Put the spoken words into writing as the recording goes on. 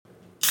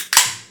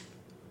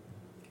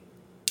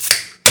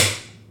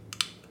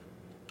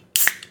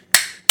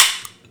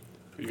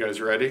You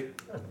guys ready?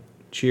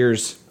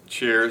 Cheers.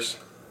 Cheers.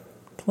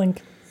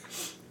 Clink.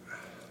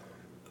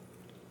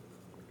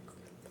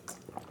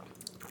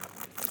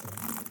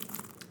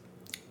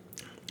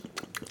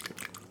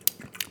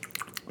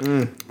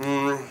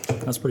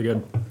 That's pretty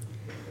good.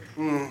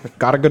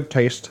 Got a good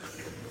taste.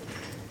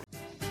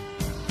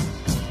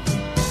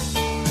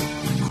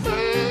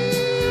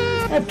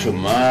 Not too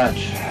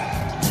much.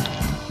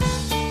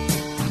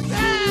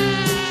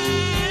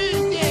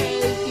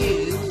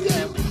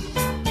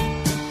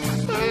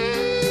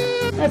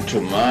 Not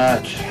too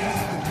much.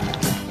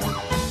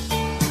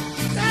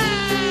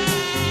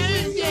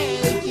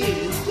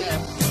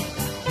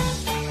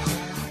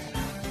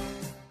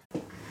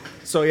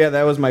 So yeah,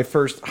 that was my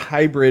first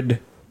hybrid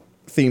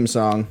theme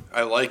song.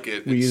 I like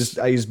it.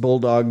 I used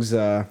Bulldog's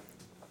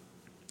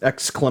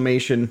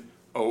exclamation.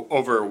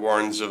 Over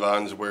Warren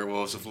Zevon's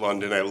Werewolves of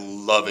London. I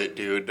love it,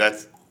 dude.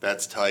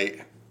 That's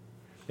tight.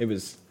 It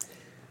was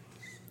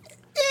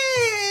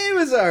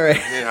all right.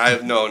 Yeah,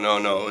 no.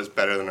 It was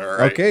better than all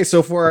right. Okay,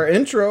 so for our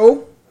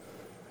intro,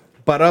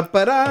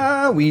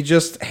 we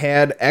just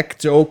had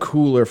Ecto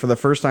Cooler for the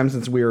first time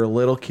since we were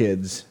little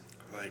kids.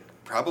 Like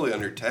probably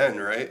under 10,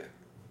 right?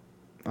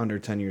 Under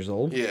 10 years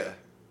old? Yeah.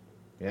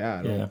 Yeah.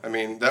 I don't Yeah. I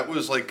mean, that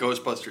was like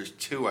Ghostbusters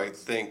 2, I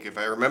think. If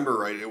I remember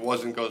right, it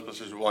wasn't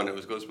Ghostbusters 1, it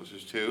was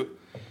Ghostbusters 2.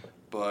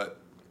 But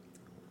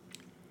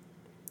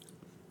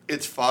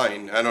it's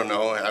fine. I don't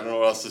know. I don't know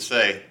what else to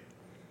say.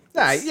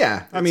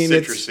 Yeah. I It's mean,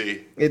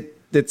 citrusy.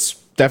 it's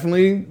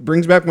definitely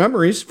brings back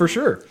memories for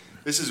sure.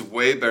 This is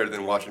way better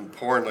than watching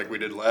porn like we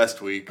did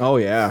last week. Oh,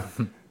 yeah.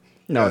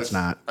 No, it's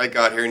not. I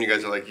got here and you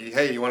guys are like,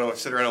 hey, you want to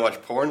sit around and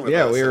watch porn with us?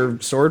 Yeah, we were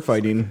sword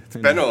fighting. It's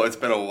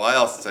been a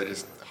while since I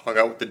just hung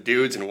out with the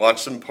dudes and watched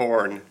some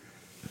porn.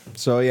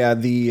 So yeah,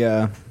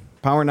 the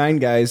Power 9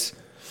 guys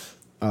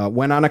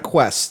went on a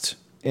quest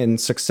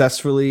and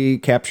successfully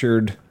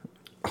captured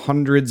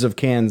hundreds of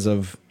cans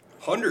of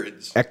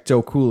Hundreds.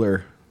 Ecto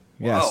Cooler.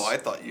 Yes. Wow, I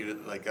thought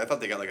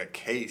they got like a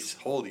case.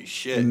 Holy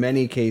shit. In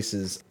many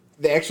cases.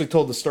 They actually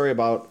told the story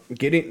about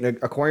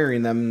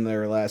acquiring them in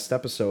their last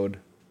episode.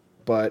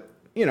 But,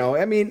 you know,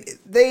 I mean,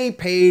 they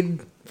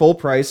paid full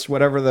price,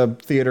 whatever the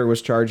theater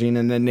was charging,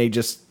 and then they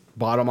just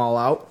bought them all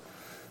out.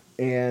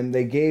 And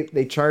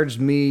they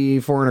charged me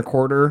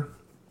 $4.25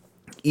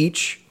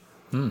 each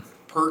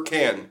Per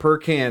can. per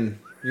can.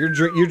 You're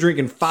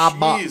drinking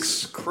 $5.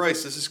 Jesus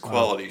Christ, this is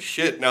quality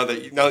shit. Now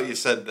that you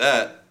said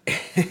that.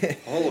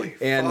 Holy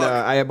And fuck.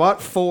 I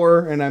bought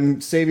 4, and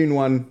I'm saving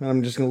one, and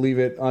I'm just gonna leave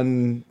it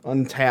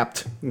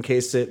untapped in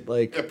case it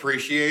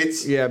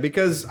Appreciates. yeah,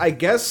 because I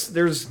guess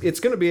it's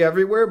gonna be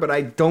everywhere, but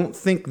I don't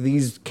think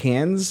these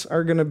cans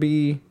are gonna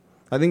be.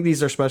 I think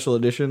these are special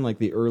edition, like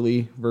the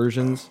early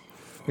versions.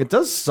 It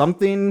does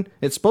something.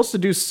 It's supposed to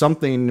do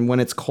something when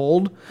it's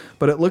cold,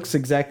 but it looks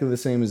exactly the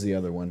same as the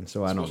other one.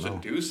 So I don't know.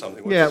 Supposed to do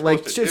something. What's Yeah, it like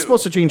supposed to it's do?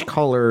 supposed to change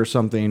color or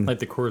something. Like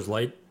the Coors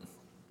Light.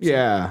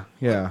 Yeah.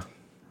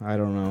 I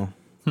don't know.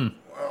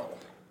 Wow.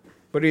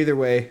 But either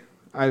way,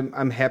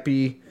 I'm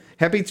happy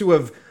to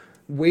have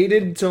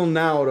waited till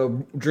now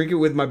to drink it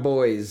with my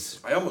boys.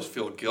 I almost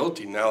feel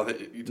guilty now that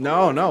you told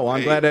No, me to I'm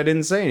pay. glad I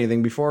didn't say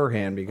anything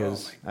beforehand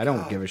because Oh my I don't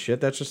God. give a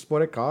shit. That's just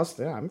what it costs.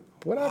 Yeah,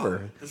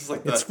 whatever. This is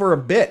like It's the- for a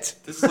bit.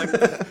 This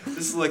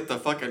is like the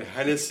fucking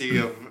Hennessy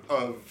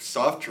of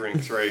soft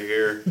drinks right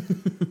here.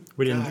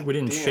 We God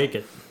didn't damn. shake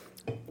it.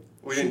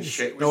 We didn't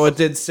shake. No, it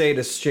did say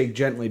to shake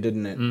gently,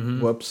 didn't it?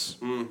 Whoops.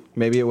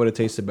 Maybe it would have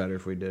tasted better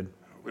if we did.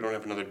 We don't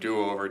have another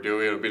do-over, do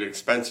we? It'll be an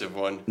expensive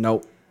one.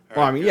 Nope. All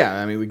Well, right, I mean, good. yeah.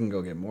 I mean, we can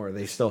go get more.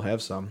 They still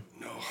have some.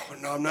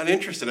 No, I'm not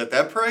interested at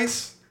that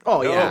price.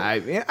 Oh No.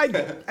 yeah,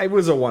 I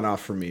was a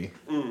one-off for me.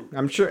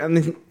 I'm sure. I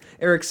mean,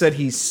 Eric said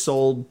he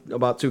sold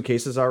about 2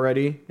 cases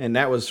already, and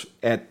that was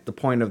at the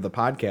point of the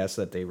podcast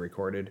that they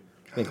recorded.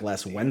 I think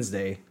last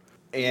Wednesday.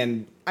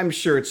 And I'm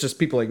sure it's just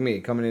people like me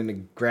coming in to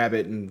grab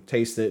it and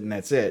taste it, and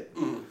that's it.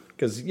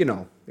 Because you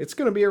know it's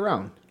gonna be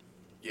around.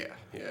 Yeah.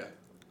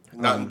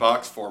 Not in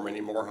box form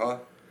anymore, huh?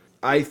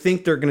 I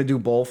think they're gonna do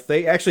both.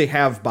 They actually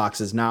have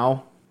boxes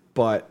now,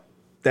 but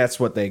that's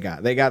what they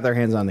got. They got their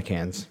hands on the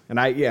cans, and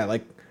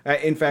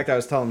in fact, I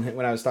was telling him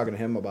when I was talking to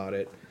him about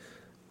it,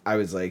 I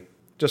was like,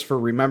 just for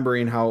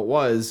remembering how it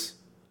was,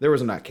 there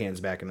was not cans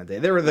back in the day.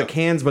 There were the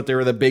cans, but there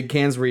were the big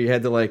cans where you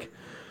had to like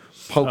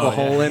poke a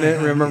hole in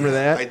it. Remember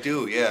that? I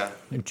do, yeah.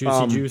 Like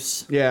juicy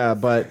juice. Yeah,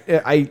 but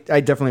I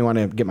definitely want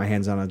to get my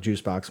hands on a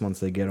juice box once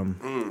they get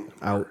them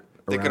out.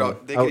 They Around,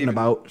 could out even, and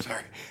about.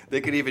 Sorry,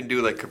 they could even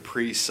do like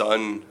Capri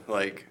Sun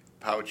like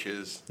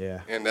pouches.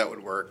 Yeah. and that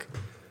would work.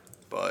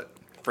 But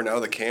for now,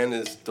 the can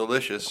is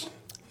delicious.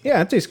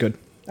 Yeah, it tastes good.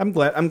 I'm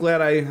glad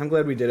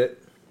we did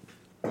it.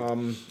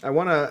 I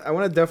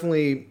wanna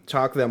definitely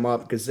talk them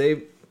up because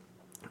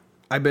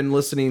I've been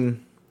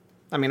listening.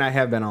 I mean, I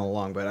have been all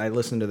along, but I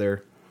listened to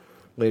their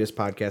latest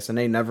podcast, and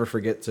they never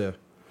forget to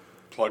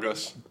Plug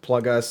us.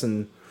 plug us.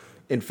 And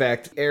in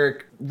fact,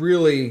 Eric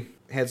really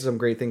had some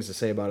great things to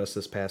say about us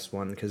this past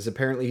one because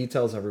apparently he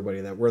tells everybody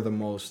that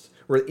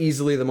we're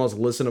easily the most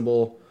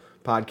listenable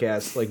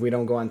podcast. Like we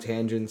don't go on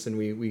tangents and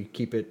we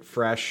keep it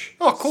fresh.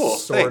 Oh, cool.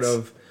 Sort Thanks.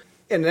 of.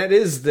 And that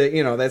is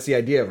that's the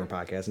idea of our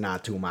podcast,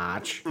 not too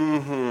much.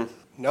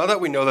 Now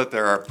that we know that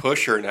they're our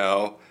pusher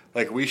now,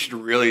 like we should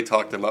really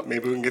talk them up.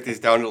 Maybe we can get these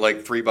down to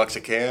like $3 a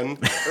can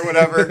or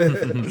whatever.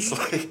 It's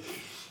like,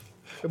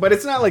 But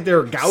it's not like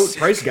they're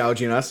price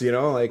gouging us,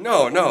 like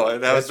no, that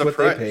was that's the what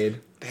price. they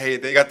paid. Hey,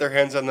 they got their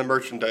hands on the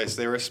merchandise.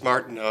 They were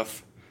smart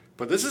enough.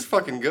 But this is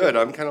fucking good.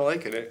 I'm kind of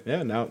liking it.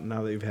 Yeah, now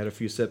that you've had a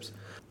few sips.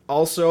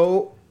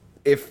 Also,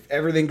 if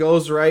everything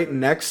goes right,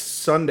 next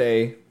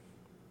Sunday,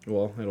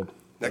 well,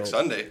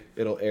 Sunday.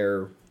 it'll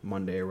air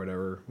Monday or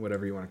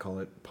whatever you want to call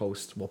it.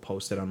 We'll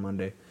post it on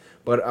Monday.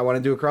 But I want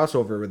to do a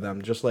crossover with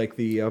them, just like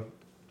the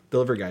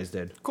delivery guys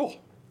did. Cool.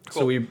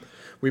 So we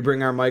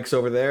bring our mics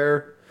over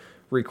there,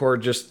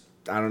 record just,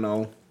 I don't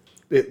know,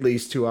 at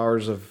least 2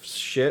 hours of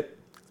shit,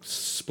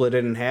 split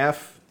it in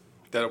half.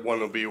 That one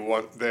will be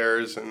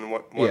theirs and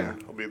one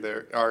will be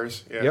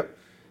ours. Yeah. Yep.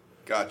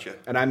 Gotcha.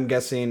 And I'm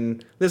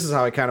guessing this is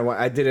how I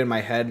did it in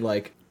my head.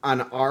 Like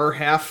on our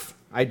half,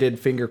 I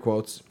did finger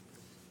quotes.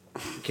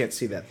 You can't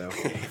see that though.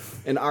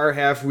 In our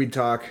half, we'd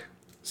talk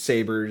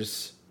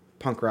sabers,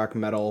 punk rock,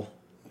 metal,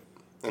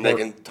 And they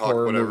can talk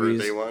horror whatever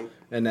movies. they want.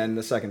 And then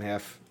the second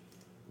half,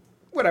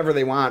 whatever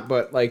they want.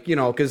 But like,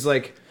 because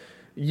like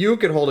you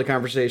could hold a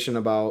conversation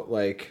about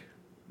like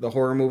the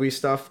horror movie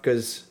stuff,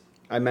 because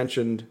I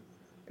mentioned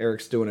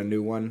Eric's doing a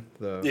new one,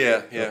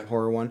 the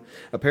horror one.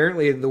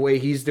 Apparently, the way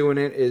he's doing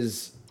it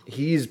is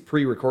he's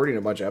pre-recording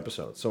a bunch of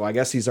episodes. So I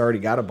guess he's already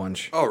got a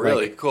bunch. Oh,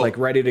 really? Cool. Like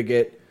ready to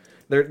get.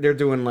 They're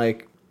doing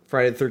like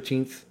Friday the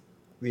 13th,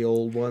 the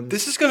old one.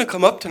 This is going to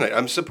come up tonight.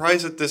 I'm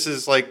surprised that this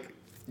is like,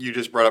 you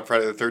just brought up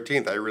Friday the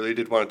 13th. I really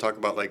did want to talk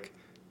about like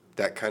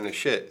that kind of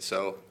shit.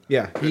 So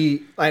yeah,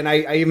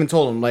 I even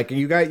told him like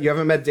you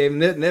haven't met Dave,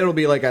 and it'll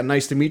be like a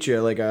nice to meet you,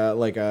 like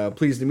a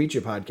pleased to meet you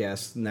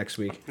podcast next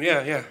week.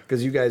 Yeah.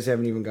 Because you guys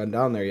haven't even gone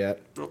down there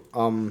yet.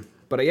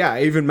 But yeah,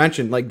 I even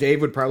mentioned like Dave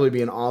would probably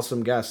be an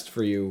awesome guest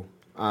for you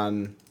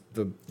on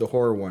the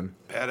horror one.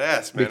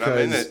 Badass, man. I'm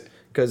in it.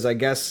 Because I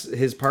guess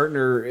his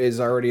partner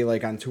is already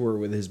like on tour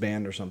with his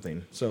band or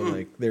something. So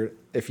like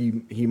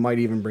he might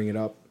even bring it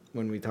up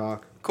when we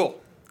talk.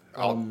 Cool.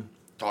 I'll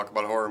talk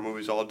about horror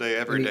movies all day,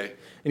 every day.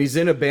 And he's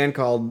in a band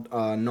called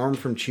Norm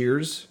from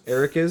Cheers.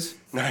 Eric is.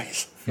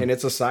 Nice. And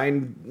it's a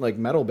signed like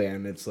metal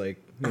band. It's like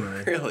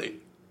Really?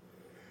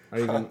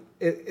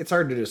 it's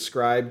hard to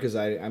describe because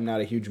I'm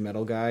not a huge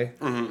metal guy.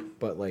 Mm-hmm.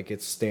 But like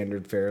it's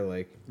standard fare,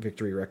 like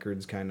Victory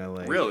Records kind of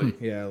like. Really?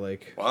 Yeah,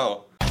 like.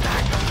 Wow.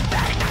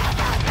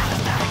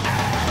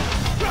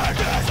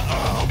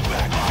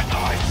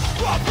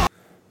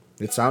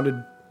 It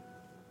sounded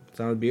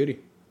beauty.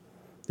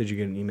 Did you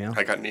get an email?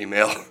 I got an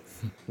email.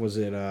 Was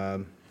it?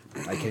 I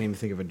can't even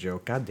think of a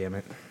joke. God damn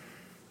it!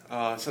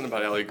 Something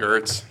about Ellie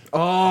Gertz.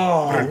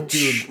 Oh,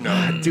 dude,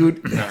 No.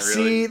 dude. Not See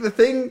really. the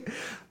thing.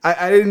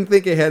 I didn't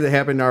think it had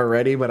happened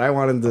already, but I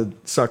wanted to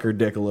suck her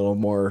dick a little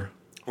more.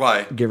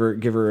 Why? Give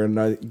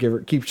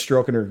her keep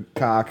stroking her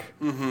cock.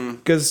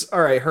 Because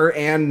all right, her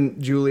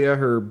and Julia,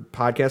 her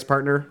podcast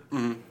partner,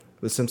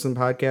 the Simpson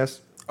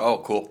podcast. Oh,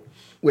 cool.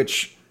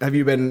 Which have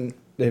you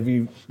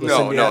listened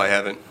No, yet? I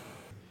haven't.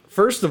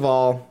 First of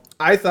all,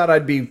 I thought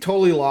I'd be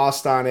totally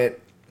lost on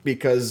it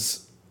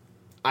because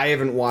I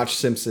haven't watched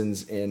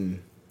Simpsons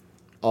in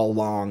a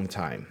long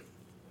time.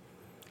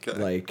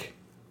 Okay. Like,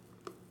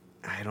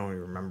 I don't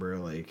even remember,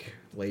 like,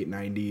 late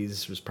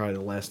 90s was probably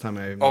the last time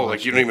I Oh, watched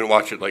like you don't even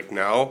watch it like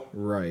now?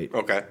 Right.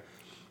 Okay.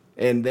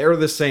 And they're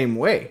the same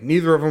way.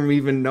 Neither of them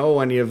even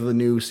know any of the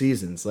new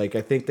seasons. Like,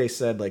 I think they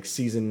said, like,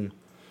 season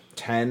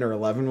 10 or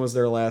 11 was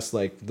their last,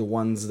 like, the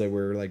ones they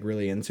were, like,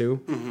 really into.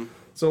 Mm-hmm.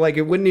 So, like,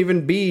 it wouldn't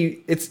even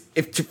be...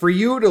 for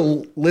you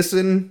to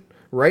listen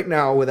right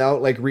now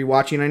without, like,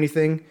 rewatching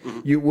anything,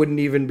 you wouldn't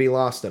even be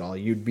lost at all.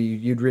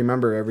 You'd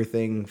remember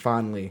everything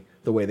fondly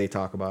the way they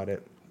talk about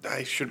it.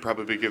 I should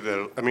probably give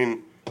that... I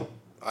mean,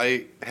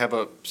 I have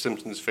a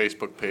Simpsons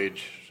Facebook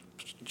page,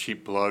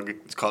 cheap plug.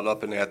 It's called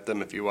Up and At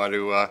Them if you want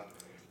to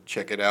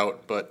check it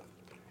out. But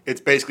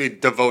it's basically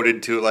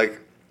devoted to, like,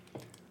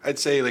 I'd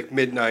say, like,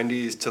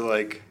 mid-90s to,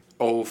 like,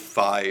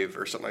 05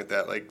 or something like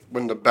that. Like,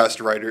 when they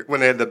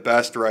had the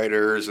best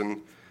writers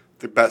and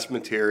the best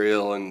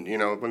material and, you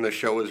know, when the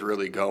show was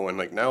really going.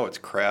 Like, now it's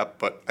crap,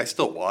 but I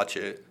still watch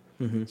it.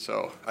 Mm-hmm.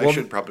 So I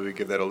should probably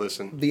give that a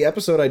listen. The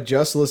episode I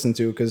just listened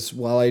to, because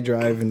while I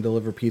drive and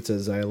deliver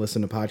pizzas, I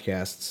listen to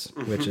podcasts,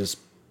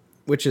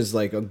 which is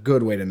like a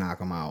good way to knock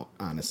them out,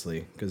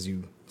 honestly, because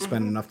you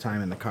spend enough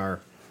time in the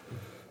car.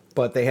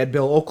 But they had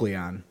Bill Oakley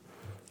on.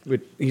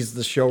 He's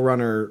the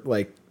showrunner,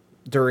 like,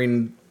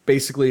 during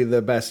basically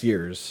the best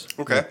years.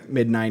 Okay. Like,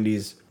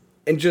 mid-90s.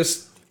 And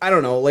just, I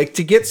don't know, like,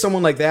 to get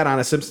someone like that on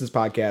a Simpsons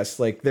podcast,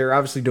 like, they're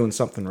obviously doing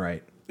something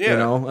right. Yeah. You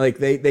know? Like,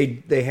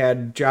 they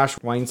had Josh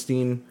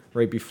Weinstein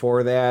right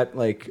before that,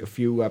 like, a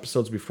few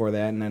episodes before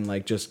that, and then,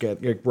 like, just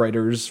get like,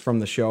 writers from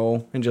the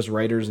show, and just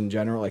writers in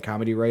general, like,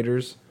 comedy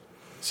writers.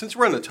 Since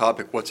we're on the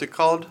topic, what's it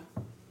called?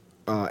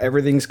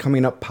 Everything's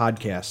Coming Up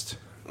podcast.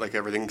 Like,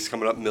 everything's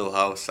coming up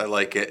Millhouse. I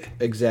like it.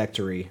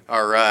 Exactory.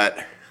 All right.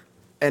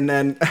 And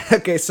then,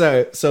 okay,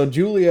 so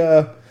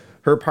Julia,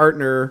 her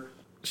partner,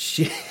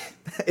 she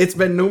It's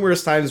been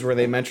numerous times where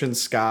they mention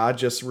ska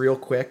just real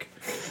quick.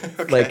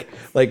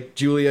 Like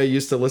Julia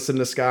used to listen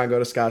to ska and go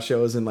to ska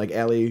shows, and like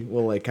Allie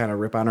will like kind of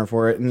rip on her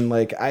for it. And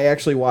like I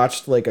actually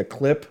watched like a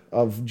clip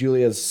of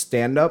Julia's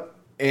stand up,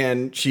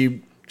 and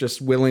she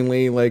just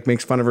willingly like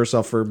makes fun of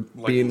herself for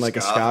being like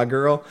a ska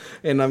girl.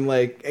 And I'm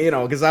like, you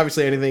know, because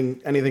obviously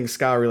anything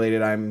ska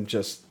related, I'm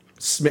just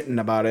smitten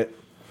about it.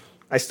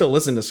 I still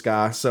listen to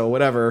ska, so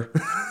whatever.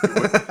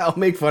 I'll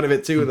make fun of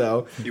it too,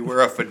 though. You wear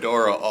a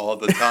fedora all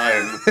the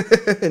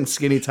time. And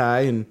skinny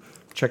tie and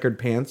checkered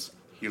pants.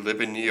 You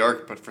live in New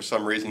York, but for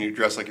some reason you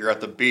dress like you're at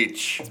the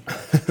beach.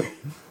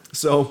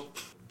 So,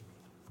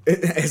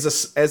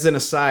 as an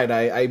aside,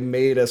 I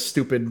made a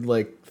stupid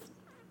like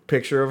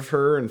picture of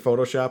her in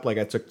Photoshop. Like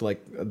I took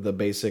like the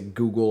basic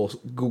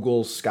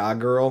Google ska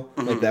girl,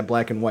 like that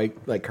black and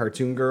white like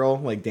cartoon girl,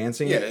 like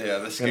dancing. Yeah,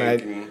 the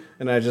skank.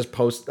 And I just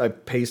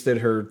pasted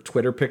her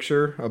Twitter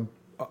picture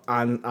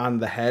on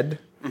the head,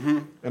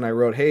 and I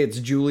wrote, "Hey, it's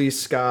Julie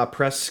Ska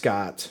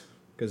Prescott,"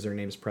 because her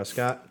name's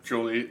Prescott.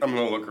 Julie, I'm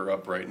gonna look her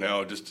up right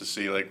now just to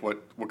see like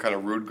what kind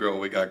of rude girl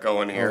we got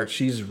going here. Oh,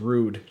 she's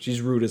rude.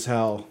 She's rude as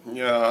hell.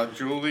 Yeah,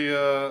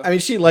 Julia. I mean,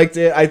 she liked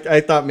it. I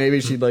thought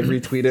maybe she'd like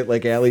retweet it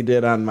like Allie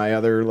did on my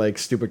other like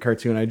stupid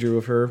cartoon I drew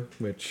of her,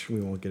 which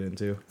we won't get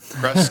into.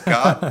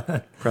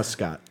 Prescott.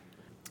 Prescott.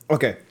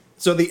 Okay,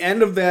 so the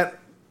end of that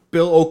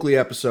Bill Oakley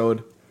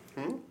episode.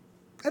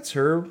 That's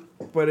her,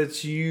 but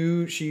it's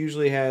you. She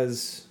usually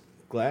has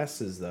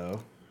glasses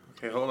though.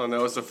 Okay, hold on. That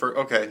was the first.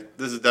 Okay,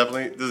 this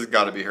has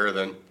got to be her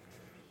then.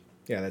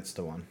 Yeah, that's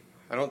the one.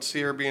 I don't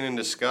see her being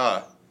into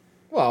ska.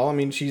 Well, I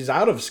mean, she's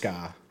out of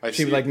ska.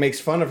 She see. like makes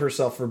fun of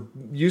herself for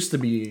used to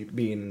be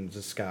being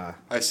into ska.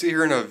 I see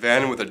her in a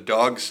van with a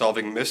dog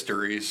solving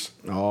mysteries.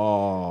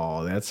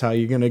 Oh, that's how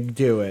you're gonna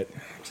do it.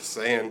 Just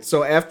saying.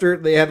 So after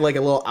they had like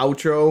a little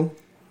outro,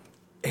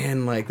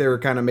 and like they were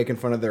kind of making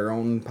fun of their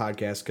own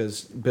podcast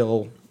because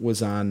Bill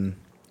was on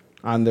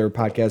their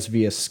podcast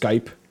via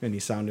Skype, and he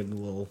sounded a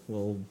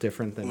little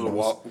different than A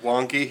little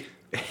wonky.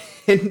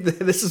 And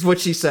this is what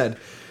she said.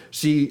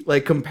 She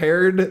like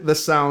compared the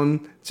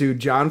sound to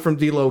John from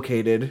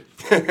Delocated.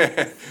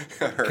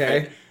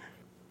 Okay.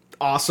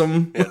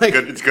 Awesome. Yeah, like,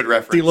 it's good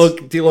reference.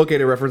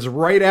 Delocated reference.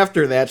 Right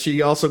after that,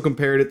 she also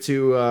compared it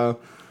to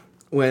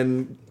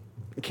when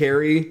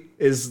Carrie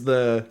is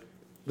the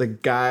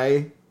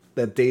guy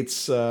that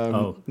dates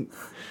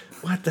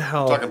what the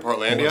hell? Talking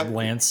Portlandia?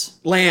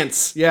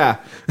 Lance,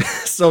 yeah.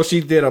 So she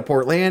did a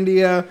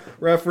Portlandia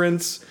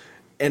reference,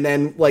 and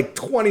then like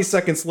 20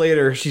 seconds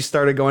later, she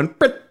started going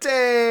pretty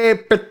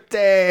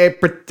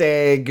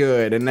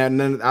good, and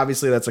then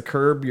obviously that's a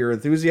Curb Your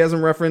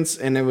Enthusiasm reference,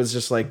 and it was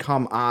just like,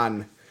 come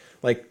on,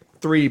 like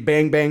 3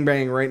 bang bang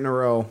bang right in a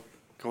row.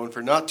 Going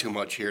for not too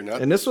much here,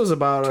 not. And this was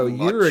about a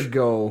year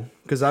ago,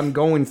 because I'm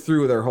going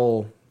through the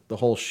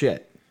whole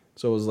shit.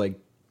 So it was like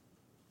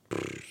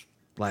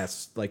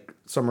last like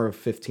summer of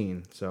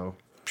 15. So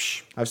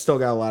I've still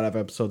got a lot of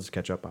episodes to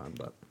catch up on,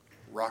 but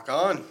rock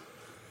on.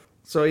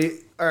 So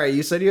all right,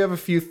 you said you have a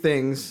few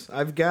things.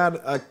 I've got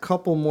a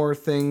couple more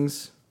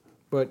things,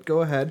 but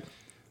go ahead.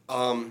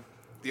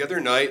 The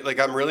other night, like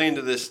I'm really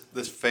into this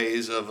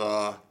phase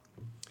of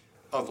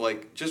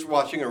like just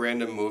watching a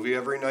random movie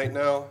every night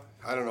now.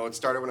 I don't know. It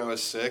started when I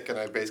was sick, and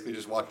I basically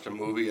just watched a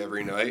movie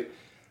every night.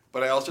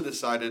 But I also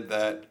decided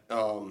that. Do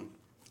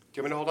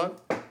you want me to hold on?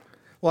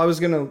 Well, I was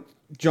gonna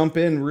jump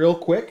in real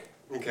quick.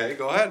 Okay,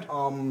 go ahead.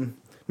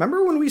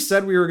 Remember when we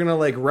said we were gonna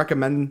like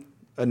recommend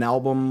an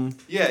album?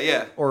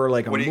 Yeah. Or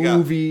like a what do you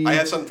movie. got? I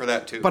have something for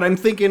that too. But I'm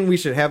thinking we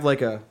should have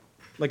like a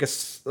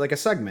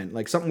segment,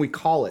 like something we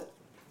call it.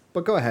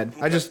 But go ahead.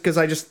 Okay. Because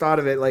I just thought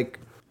of it like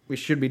we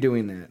should be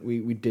doing that.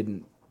 We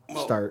didn't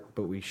start,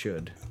 but we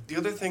should. The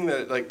other thing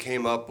that like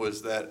came up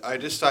was that I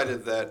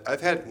decided that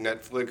I've had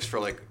Netflix for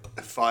like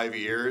 5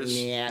 years.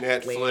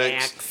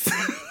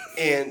 Netflix.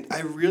 And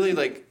I really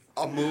like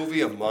a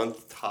movie a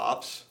month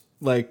tops.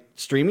 Like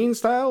streaming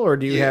style, or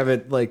do you have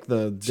it like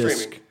the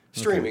disc?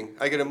 Streaming. Okay.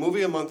 I get a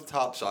movie a month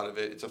tops out of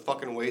it. It's a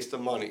fucking waste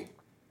of money.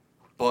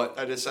 But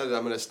I decided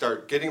I'm going to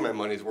start getting my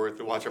money's worth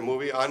to watch a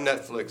movie on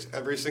Netflix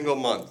every single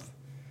month.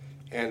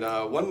 And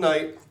one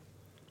night,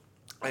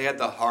 I had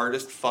the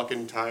hardest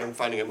fucking time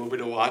finding a movie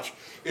to watch.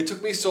 It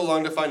took me so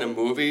long to find a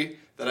movie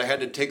that I had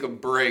to take a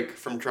break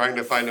from trying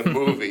to find a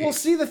movie. Well,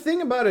 see, the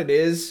thing about it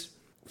is,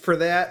 for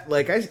that,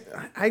 like,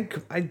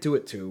 I do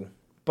it too.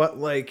 But,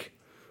 like,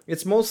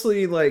 it's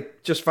mostly,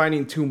 like, just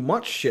finding too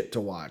much shit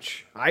to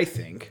watch, I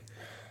think.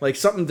 Like,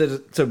 something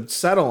to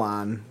settle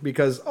on.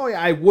 Because, oh,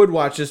 yeah, I would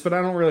watch this, but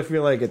I don't really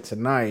feel like it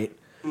tonight.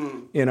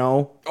 You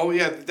know? Oh,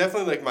 yeah,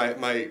 definitely, like,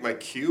 my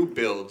queue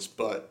builds,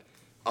 but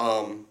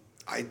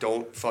I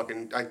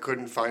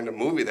couldn't find a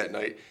movie that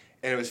night.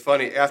 And it was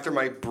funny, after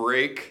my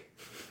break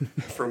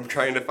from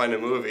trying to find a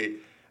movie,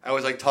 I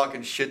was, like,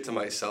 talking shit to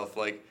myself,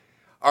 like,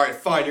 all right,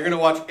 fine, you're going to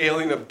watch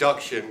Alien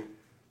Abduction.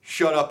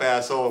 Shut up,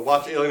 asshole.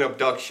 Watch Alien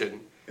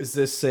Abduction. Is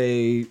this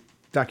a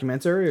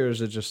documentary, or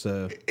is it just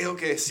a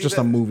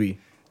movie?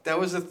 That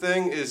was the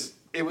thing, is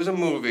it was a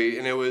movie,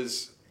 and I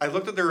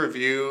looked at the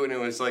review, and it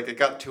was like, it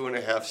got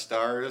 2.5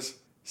 stars.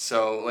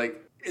 So,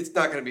 like, it's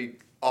not going to be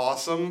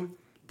awesome,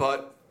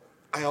 but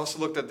I also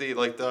looked at the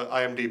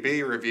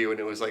IMDb review and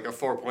it was like a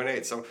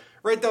 4.8. So,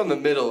 right down the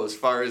middle as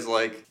far as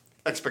like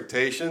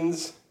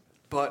expectations,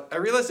 but I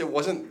realized it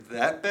wasn't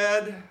that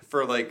bad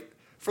for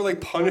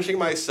punishing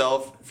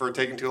myself for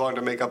taking too long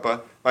to make up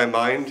my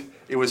mind.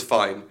 It was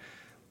fine.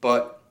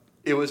 But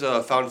it was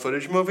a found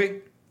footage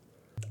movie.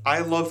 I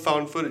love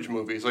found footage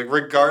movies. Like,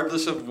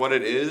 regardless of what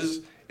it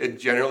is, it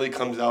generally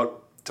comes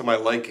out to my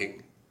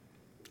liking.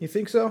 You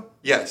think so?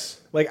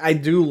 Yes. Like, I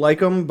do like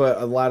them,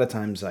 but a lot of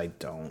times I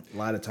don't. A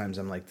lot of times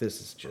I'm like,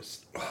 this is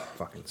just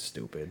fucking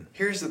stupid.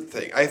 Here's the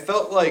thing. I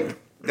felt like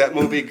that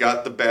movie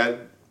got the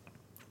bad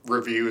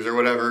reviews or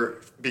whatever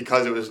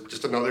because it was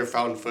just another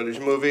found footage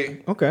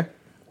movie. Okay.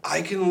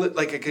 I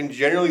can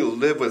generally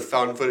live with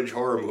found footage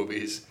horror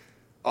movies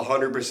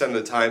 100% of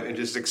the time and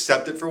just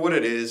accept it for what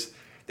it is.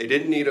 They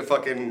didn't need to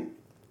fucking,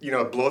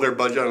 blow their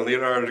budget on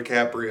Leonardo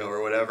DiCaprio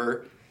or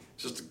whatever.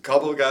 Just a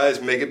couple of guys,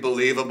 make it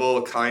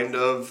believable, kind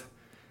of,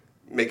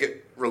 make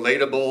it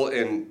relatable,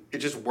 and it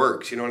just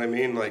works, you know what I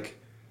mean? Like,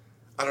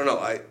 I don't know,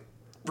 I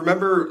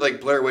remember,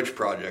 like, Blair Witch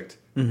Project.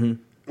 Mm-hmm.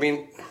 I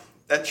mean,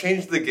 that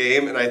changed the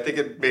game, and I think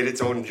it made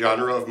its own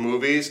genre of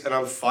movies, and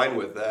I'm fine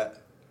with that.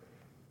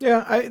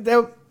 Yeah,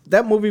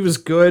 that movie was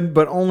good,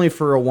 but only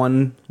for a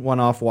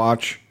one-off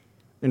watch.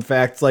 In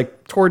fact,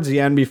 like, towards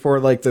the end, before,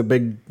 like, the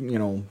big,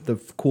 the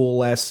cool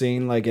last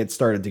scene, like, it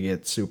started to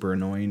get super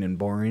annoying and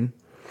boring.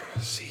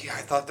 See,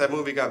 I thought that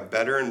movie got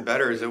better and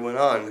better as it went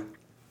on.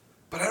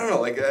 But I don't know,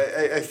 like,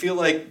 I feel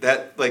like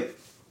that, like,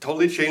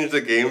 totally changed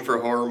the game for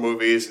horror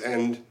movies,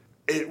 and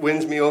it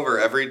wins me over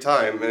every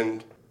time.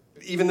 And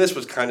even this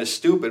was kind of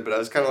stupid, but I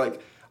was kind of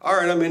like, all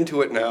right, I'm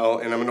into it now,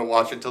 and I'm going to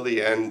watch it till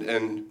the end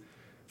and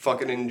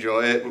fucking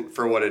enjoy it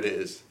for what it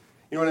is.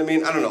 You know what I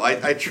mean? I don't know.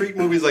 I treat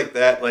movies like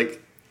that, like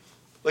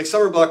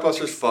summer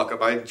blockbusters, fuck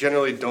them. I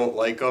generally don't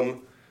like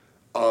them.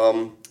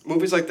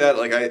 Movies like that,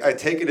 like, I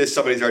take it as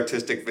somebody's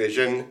artistic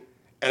vision,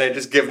 and I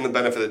just give them the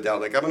benefit of the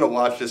doubt. Like, I'm going to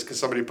watch this because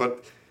somebody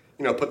put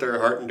their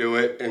heart into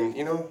it, and,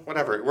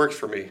 whatever, it works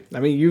for me. I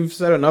mean, you've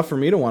said enough for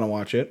me to want to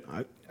watch it.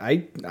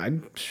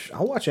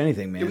 I'll watch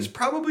anything, man. It was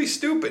probably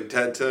stupid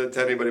to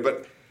anybody,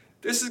 but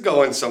this is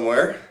going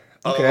somewhere.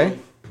 Okay.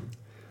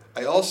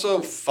 I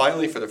also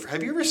finally,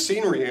 have you ever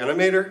seen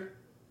Reanimator?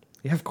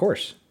 Yeah, of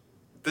course.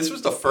 This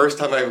was the first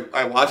time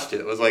I watched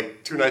it. It was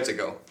like 2 nights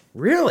ago.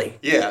 Really?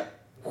 Yeah.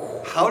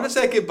 How does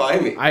that get by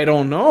me? I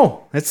don't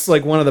know. It's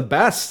like one of the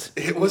best.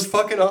 It was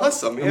fucking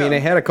awesome. Yeah. I mean,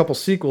 it had a couple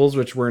sequels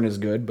which weren't as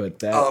good, but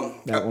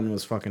that one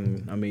was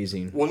fucking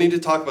amazing. We'll need to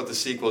talk about the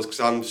sequels because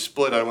I'm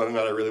split on whether or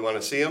not I really want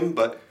to see them.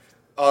 But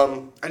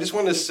I just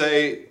wanted to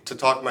say, to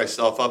talk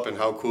myself up and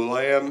how cool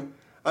I am.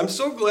 I'm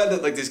so glad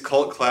that, like, these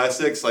cult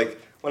classics, like,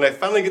 when I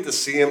finally get to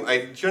see them,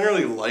 I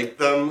generally like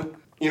them.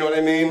 You know what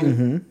I mean?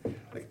 Mm-hmm.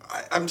 Like,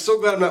 I'm so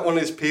glad I'm not one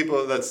of these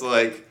people that's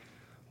like,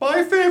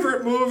 my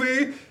favorite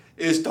movie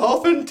is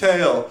Dolphin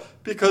Tale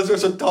because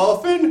there's a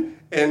dolphin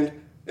and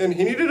he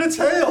needed a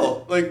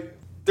tail. Like,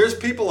 there's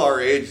people our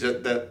age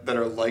that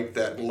are like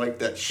that and like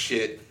that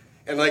shit.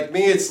 And like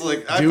me, it's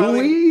like,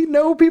 we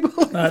know people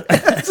like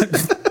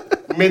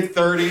that?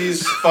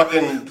 Mid-30s,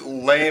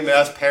 fucking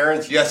lame-ass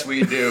parents? Yes,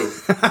 we do.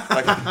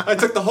 Like, I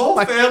took the whole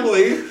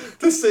family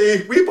to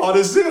see, we bought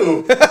a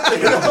zoo.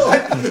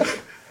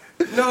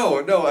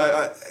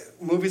 No,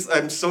 movies,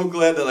 I'm so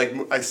glad that, like,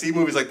 I see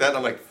movies like that and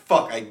I'm like,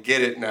 fuck, I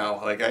get it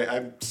now. Like,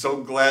 I'm so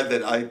glad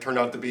that I turned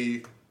out to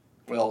be,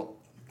 well,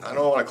 I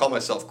don't want to call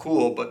myself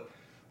cool, but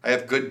I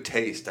have good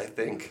taste, I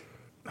think.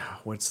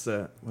 What's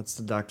the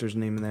doctor's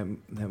name in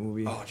that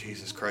movie? Oh,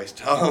 Jesus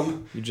Christ.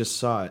 You just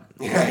saw it.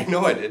 Yeah, I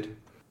know I did.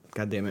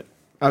 God damn it.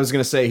 I was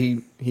going to say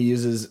he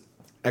uses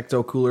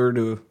ecto cooler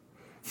to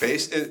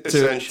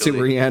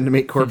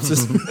reanimate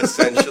corpses.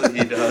 Essentially,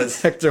 he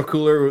does. Ecto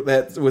cooler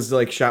that was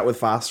like shot with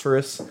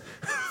phosphorus.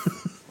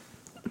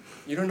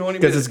 You don't know anybody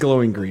because it's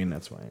glowing green.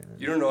 That's why.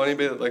 You don't know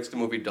anybody that likes the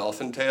movie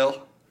Dolphin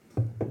Tale?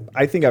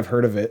 I think I've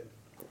heard of it,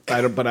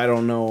 but I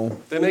don't know.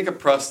 They make a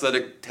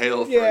prosthetic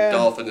tail for a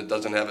dolphin that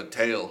doesn't have a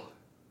tail.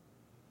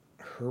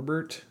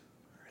 Herbert,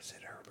 or is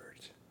it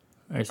Herbert?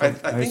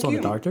 Are you still the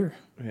doctor?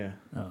 Yeah.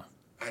 Oh.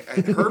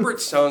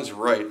 Herbert sounds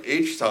right.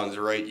 H sounds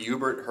right.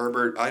 Hubert,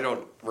 Herbert, I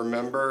don't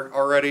remember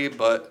already,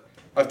 but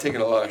I've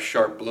taken a lot of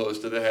sharp blows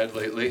to the head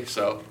lately,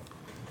 so.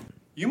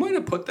 You might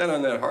have put that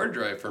on that hard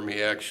drive for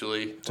me,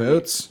 actually.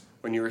 Totes.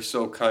 When you were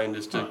so kind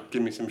as to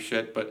give me some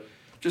shit, but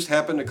just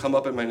happened to come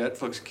up in my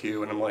Netflix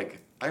queue, and I'm like,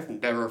 I've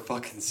never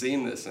fucking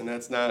seen this, and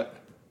that's not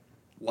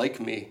like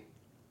me.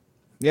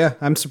 Yeah,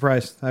 I'm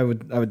surprised. I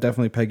would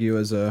definitely peg you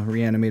as a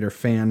Reanimator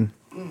fan.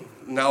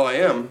 Now I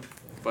am.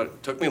 But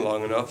it took me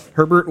long enough.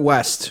 Herbert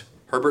West.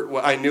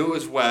 I knew it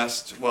was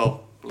West.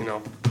 Well,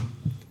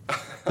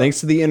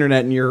 Thanks to the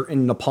internet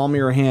in the palm of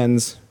your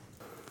hands.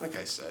 Like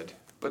I said.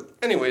 But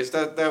anyways,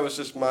 that was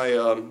just my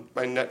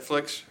my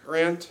Netflix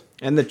rant.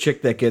 And the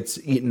chick that gets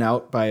eaten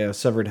out by a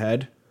severed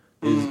head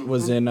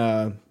was in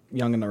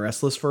Young and the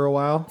Restless for a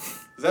while.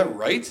 Is that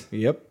right?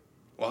 Yep.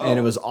 Wow. And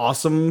it was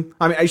awesome.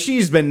 I mean,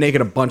 she's been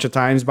naked a bunch of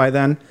times by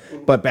then,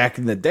 but back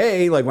in the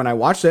day, like when I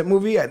watched that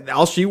movie,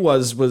 all she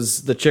was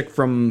the chick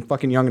from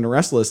fucking Young and the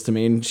Restless to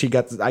me, and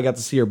I got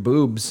to see her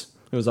boobs.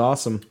 It was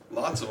awesome.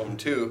 Lots of them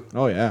too.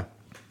 Oh yeah.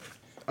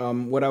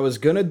 What I was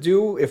gonna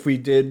do if we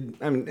did,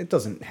 I mean, it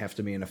doesn't have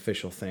to be an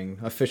official thing,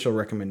 official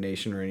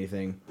recommendation or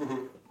anything,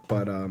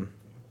 but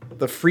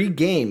the free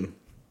game,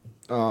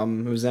 it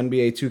was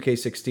NBA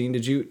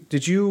 2K16.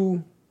 Did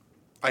you?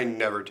 I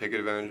never take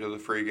advantage of the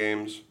free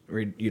games. Or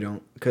you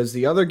don't? Because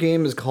the other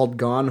game is called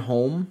Gone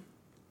Home.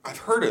 I've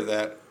heard of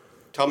that.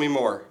 Tell me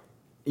more.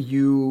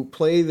 You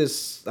play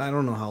this, I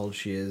don't know how old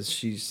she is.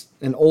 She's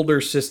an older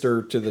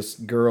sister to this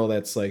girl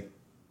that's like,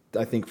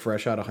 I think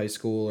fresh out of high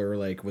school or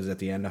like was at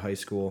the end of high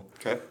school.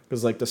 Okay.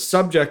 Because like the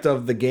subject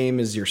of the game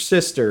is your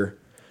sister.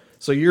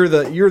 So you're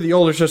the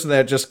older sister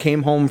that just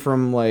came home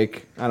from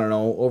like, I don't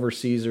know,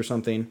 overseas or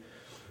something.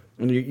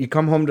 And you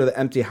come home to the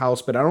empty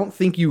house, but I don't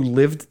think you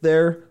lived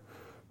there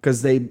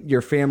because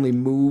your family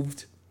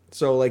moved.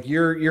 So like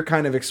you're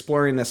kind of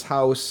exploring this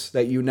house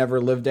that you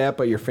never lived at,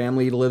 but your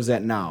family lives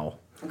at now.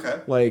 Okay.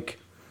 Like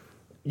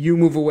you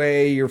move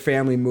away, your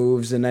family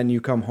moves, and then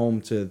you come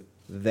home to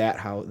that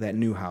house, that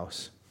new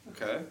house.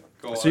 Okay.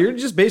 Go So on. you're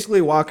just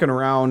basically walking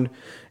around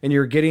and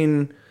you're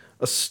getting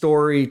a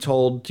story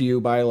told to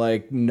you by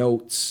like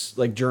notes,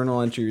 like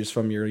journal entries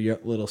from your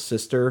little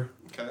sister.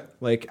 Okay.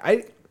 Like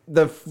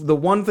the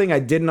one thing I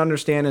didn't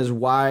understand is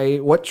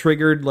what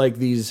triggered like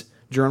these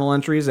journal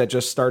entries that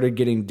just started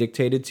getting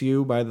dictated to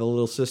you by the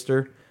little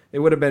sister. It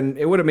would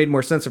have made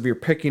more sense if you're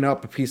picking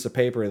up a piece of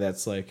paper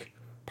that's like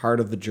part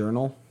of the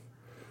journal.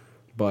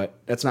 But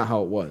that's not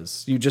how it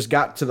was. You just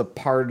got to the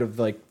part of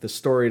like the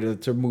story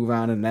to move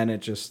on, and then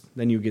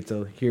you get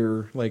to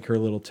hear like her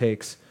little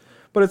takes.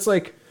 But it's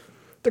like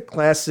the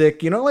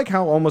classic, like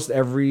how almost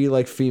every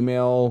like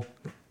female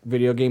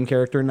video game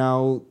character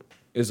now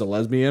is a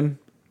lesbian.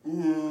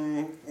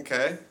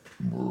 Okay.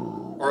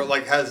 Or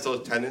like has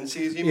those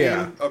tendencies, you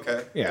Yeah. mean?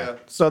 Okay. Yeah.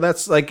 So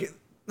that's like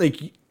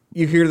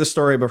you hear the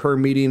story of her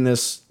meeting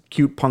this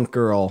cute punk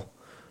girl,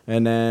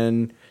 and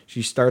then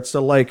she starts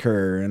to like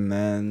her, and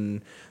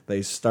then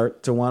they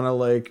start to want to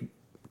like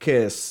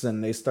kiss,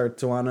 and they start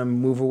to want to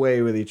move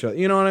away with each other.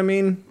 You know what I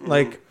mean? Mm-hmm.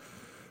 Like,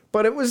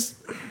 but it was,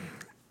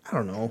 I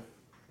don't know.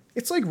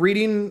 It's like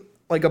reading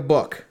like a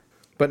book,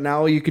 but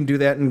now you can do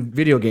that in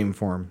video game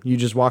form. You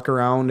just walk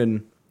around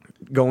and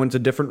go into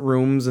different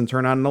rooms and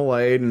turn on the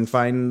light and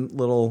find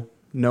little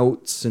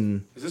notes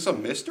and. Is this a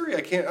mystery?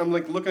 I'm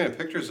like looking at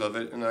pictures of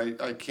it and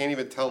I can't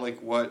even tell like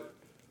what.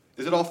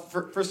 Is it all,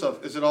 first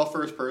off, is it all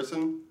first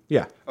person?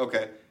 Yeah.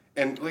 Okay.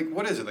 And like,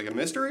 what is it? Like a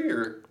mystery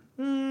or?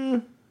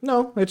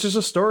 No, it's just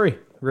a story,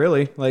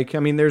 really. Like, I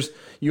mean,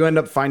 you end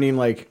up finding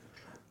like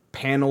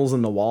panels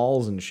in the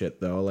walls and shit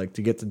though, like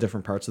to get to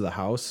different parts of the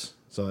house.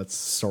 So that's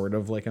sort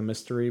of like a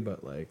mystery,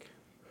 but like.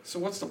 So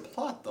what's the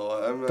plot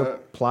though? I'm The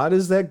not. plot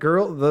is that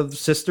the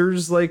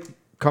sister's like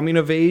coming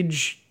of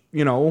age,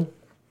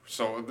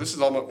 So this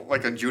is almost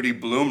like a Judy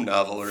Blume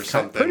novel or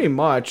something. pretty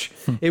much.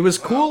 It was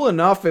cool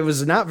enough. It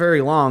was not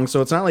very long,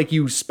 so it's not like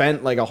you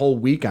spent like a whole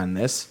week on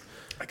this.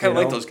 I kind of you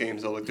like know? those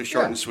games though, like they're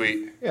short Yeah. and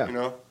sweet. Yeah. You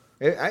know.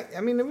 I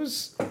mean, it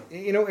was,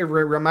 it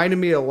reminded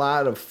me a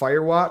lot of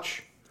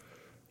Firewatch.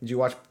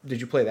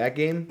 Did you play that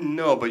game?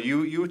 No, but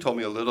you told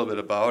me a little bit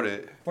about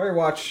it.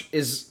 Firewatch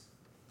is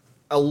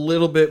a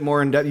little bit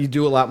more in depth. You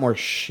do a lot more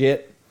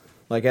shit,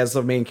 like as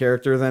the main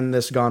character than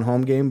this Gone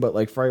Home game. But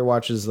like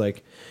Firewatch is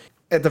like,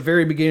 at the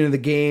very beginning of the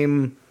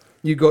game,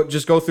 you go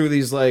through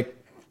these like,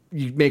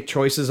 you make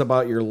choices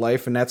about your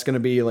life, and that's going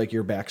to be like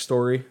your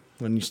backstory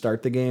when you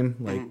start the game,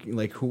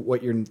 like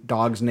what your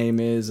dog's name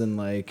is and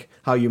like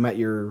how you met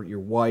your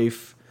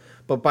wife.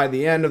 But by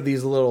the end of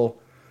these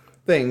little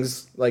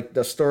things, like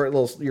the story,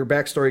 your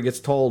backstory gets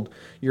told.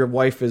 Your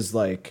wife has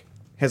like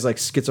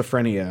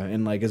schizophrenia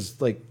and like is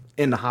like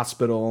in the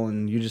hospital,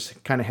 and you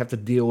just kind of have to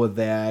deal with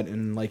that.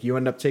 And like you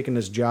end up taking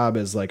this job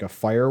as like a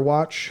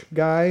Firewatch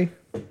guy,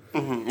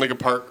 Like a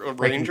park like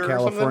ranger in or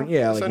something. California.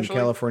 Yeah, like in essentially?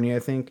 California, I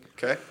think.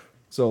 Okay.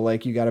 So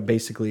like you got to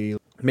basically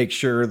make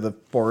sure the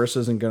forest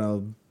isn't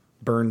gonna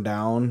burn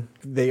down.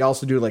 They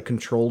also do like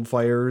controlled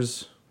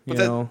fires.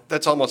 But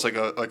that's almost like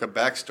a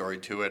backstory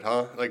to it,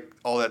 huh? Like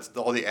all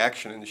the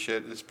action and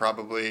shit is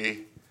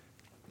probably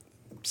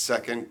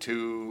second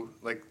to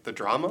like the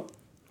drama,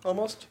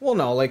 almost. Well,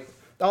 no, like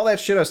all that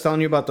shit I was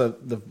telling you about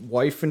the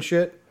wife and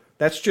shit.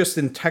 That's just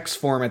in text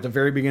form at the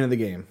very beginning of the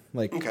game.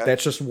 Like Okay.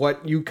 that's just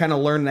what you kind of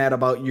learn that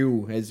about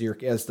you as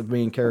the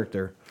main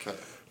character. Okay.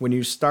 When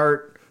you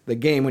start the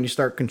game, when you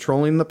start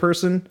controlling the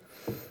person,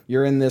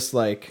 you're in this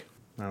like,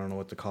 I don't know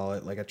what to call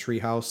it, like a tree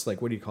house.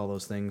 Like what do you call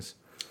those things?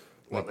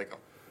 What, like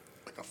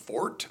a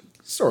fort?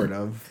 Sort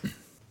of.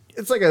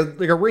 It's like a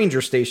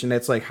ranger station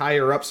that's like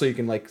higher up so you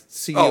can like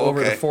see Oh, over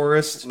the okay.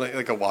 forest.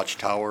 Like a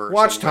watchtower. Or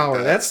Watchtower, something like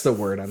that. that's the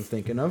word I'm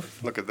thinking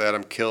of. Look at that,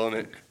 I'm killing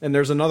it. And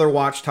there's another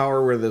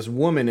watchtower where this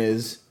woman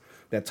is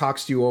that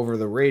talks to you over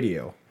the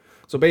radio.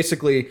 So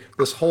basically,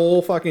 this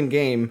whole fucking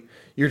game,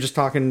 you're just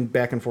talking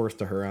back and forth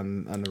to her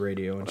on the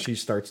radio, and she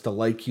starts to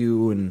like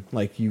you, and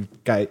like you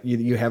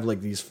have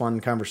like these fun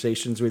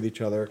conversations with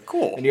each other.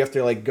 Cool. And you have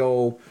to like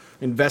go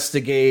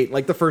investigate.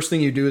 Like the first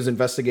thing you do is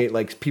investigate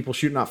like people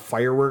shooting off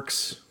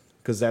fireworks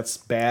because that's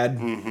bad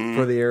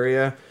for the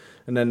area.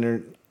 And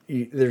then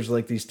there's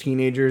like these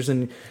teenagers,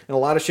 and a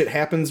lot of shit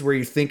happens where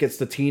you think it's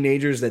the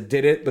teenagers that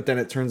did it, but then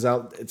it turns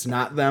out it's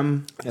not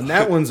them, and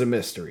that one's a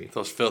mystery.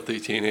 Those filthy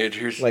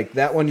teenagers. Like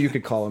that one you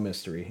could call a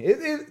mystery.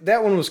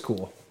 That one was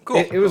cool.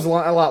 Cool. It was a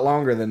lot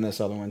longer than this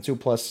other one too.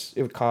 Plus,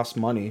 it would cost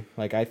money.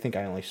 Like I think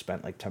I only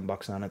spent like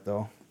 $10 on it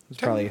though. It was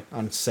probably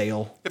on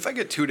sale. If I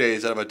get 2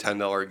 days out of a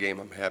 $10 game,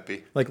 I'm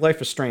happy. Like Life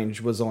is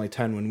Strange was only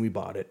 10 when we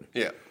bought it.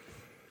 Yeah.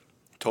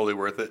 Totally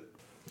worth it.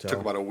 So-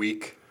 Took about a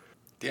week.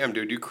 Damn,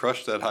 dude, you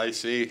crushed that high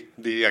C,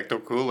 the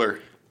Ecto Cooler.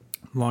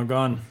 Long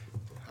gone.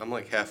 I'm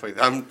like halfway.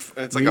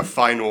 It's like a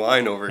fine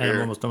wine over And I'm here.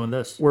 almost done with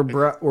this. We're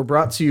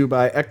brought to you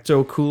by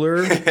Ecto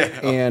Cooler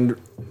and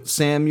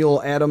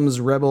Samuel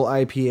Adams Rebel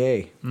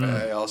IPA.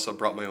 I also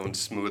brought my own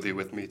smoothie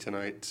with me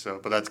tonight,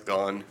 but that's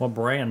gone. What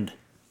brand?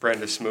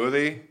 Brand of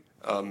smoothie,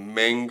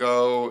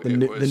 mango.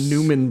 The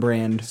Newman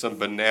brand. Some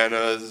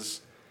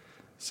bananas,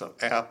 some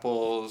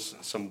apples,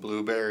 some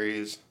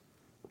blueberries,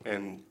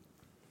 and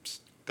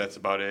that's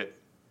about it.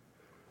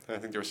 I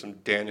think there was some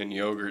Dannon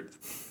yogurt.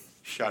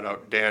 Shout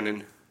out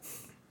Dannon.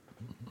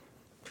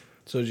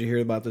 So did you hear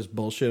about this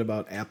bullshit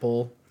about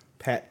Apple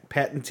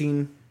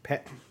patenting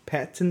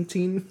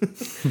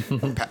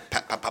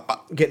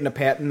getting a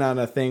patent on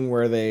a thing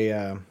where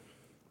they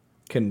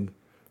can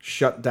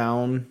shut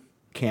down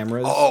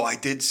cameras? Oh, I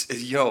did.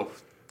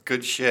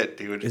 Good shit,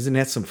 dude. Isn't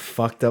that some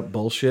fucked up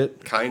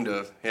bullshit? Kind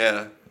of,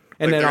 yeah.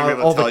 And like then they're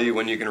able all to tell the- you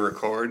when you can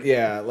record.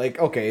 Yeah, like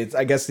okay,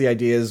 I guess the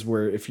idea is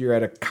where if you're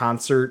at a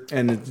concert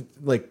and it's,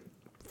 like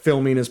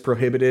filming is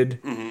prohibited,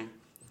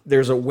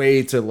 there's a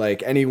way to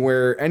like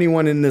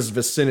anyone in this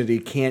vicinity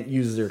can't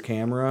use their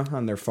camera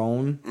on their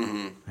phone.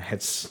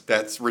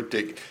 That's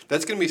ridiculous.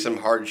 That's gonna be some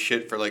hard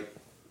shit for like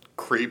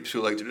creeps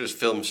who like to just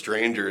film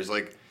strangers.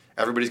 Like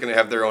everybody's gonna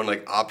have their own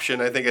like option.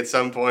 I think at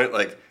some point,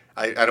 like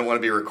I don't want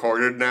to be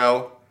recorded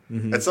now.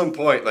 At some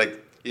point,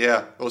 like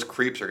yeah, those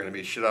creeps are gonna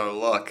be shit out of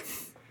luck.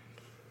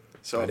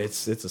 So But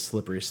it's a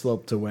slippery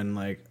slope to when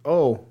like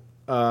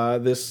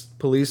this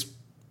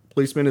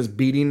policeman is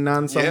beating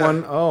on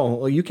someone. Yeah. Oh,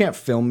 well, you can't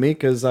film me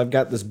because I've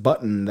got this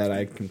button that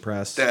I can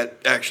press. that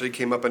actually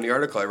came up in the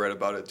article I read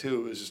about it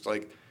too. It was just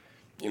like,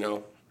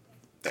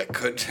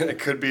 that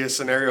could be a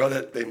scenario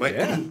that they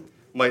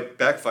might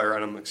backfire on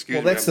them. Excuse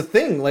Well, me. that's the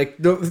thing. Like,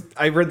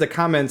 I read the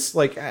comments.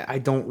 Like, I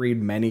don't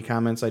read many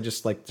comments. I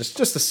just like just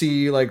to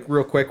see like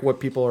real quick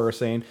what people are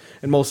saying,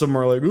 and most of them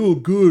are like, "Oh,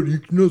 good.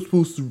 You're not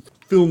supposed to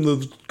film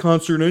the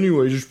concert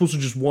anyways. You're supposed to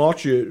just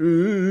watch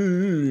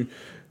it."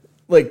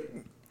 Like,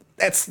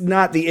 that's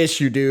not the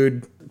issue,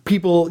 dude.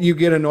 You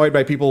get annoyed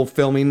by people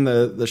filming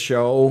the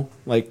show,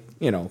 like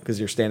because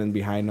you're standing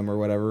behind them or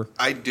whatever.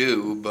 I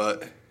do,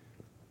 but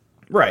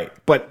Right,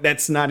 but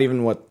that's not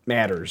even what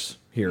matters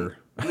here.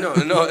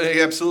 no,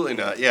 absolutely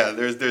not. Yeah,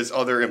 there's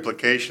other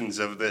implications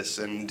of this,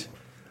 and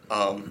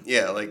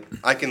like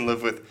I can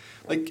live with.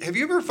 Like, have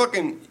you ever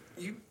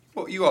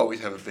you always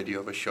have a video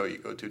of a show you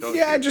go to, don't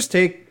you? Yeah, I just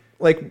take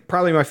like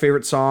probably my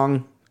favorite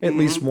song, at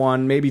least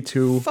one, maybe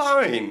two.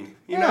 Fine.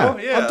 I'll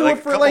do like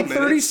it for a like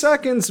couple 30 minutes.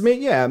 seconds,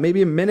 maybe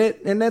a minute,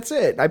 and that's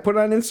it. I put it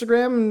on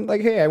Instagram and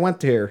like, hey, I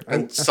went here.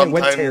 And I sometimes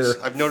went here.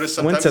 I've noticed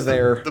Went sometimes to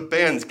there. the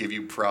bands give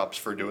you props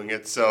for doing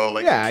it, so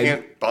like Yeah, you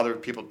can't bother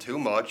people too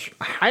much.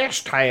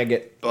 Hashtag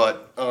it.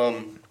 But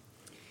I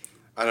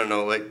don't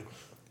know, like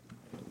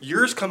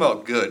yours come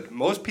out good.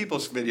 Most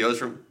people's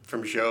videos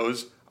from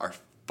shows are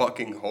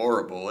fucking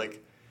horrible.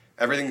 Like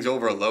everything's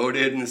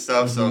overloaded and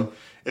stuff. So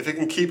if it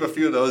can keep a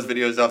few of those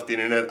videos off the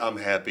internet, I'm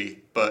happy.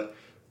 But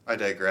I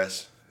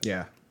digress.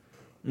 Yeah.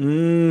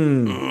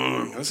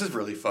 This is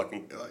really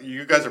fucking.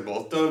 You guys are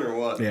both done or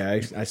what? Yeah,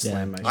 I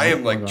slammed my I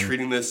am like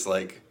treating this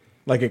like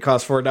like it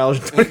cost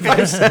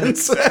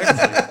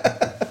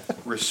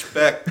 $4.25.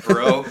 respect,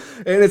 bro.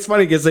 And it's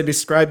funny because they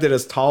described it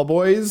as tall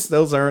boys.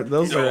 Those are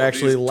No,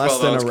 actually these less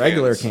than a 12-ounce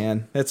regular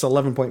cans. can. It's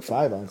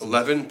 11.5 ounces.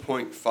 11.5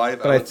 ounces.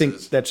 But I think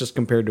that's just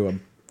compared to a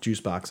juice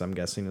box, I'm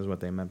guessing, is what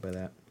they meant by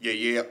that.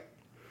 Yeah.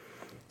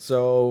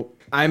 So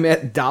I'm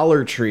at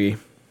Dollar Tree,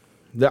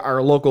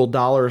 our local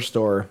dollar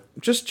store.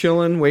 Just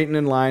chilling, waiting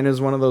in line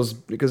is one of those,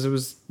 because it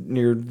was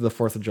near the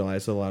 4th of July,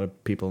 so a lot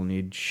of people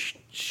need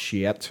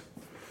shit.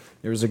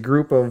 There was a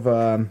group of,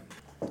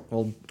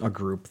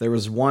 there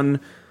was one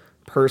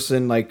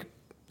person, like,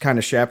 kind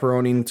of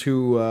chaperoning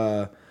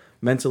two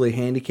mentally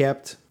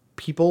handicapped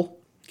people,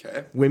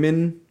 Okay.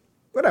 women,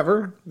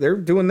 whatever. They're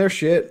doing their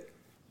shit.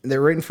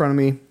 They're right in front of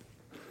me.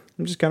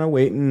 I'm just kind of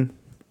waiting.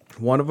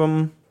 One of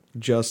them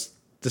just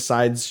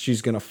decides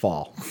she's going to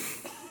fall.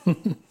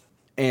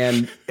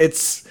 And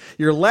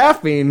you're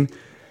laughing,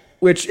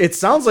 which it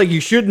sounds like you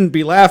shouldn't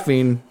be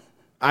laughing.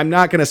 I'm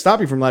not going to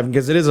stop you from laughing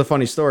because it is a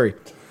funny story.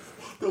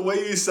 The way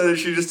you said it,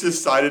 she just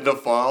decided to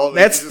fall.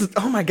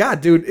 Oh my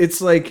God, dude.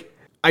 It's like,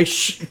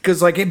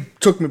 because like it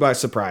took me by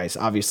surprise,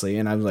 obviously,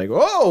 and I was like,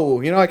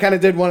 "Whoa!" I kind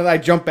of did one. I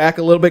jumped back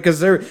a little bit because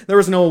there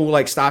was no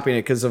like stopping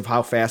it because of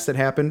how fast it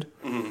happened.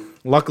 Mm-hmm.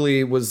 Luckily,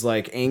 it was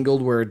like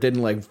angled where it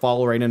didn't like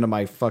fall right into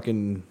my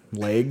fucking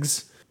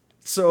legs.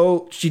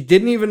 So she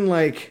didn't even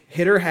like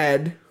hit her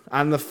head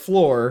on the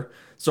floor.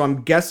 So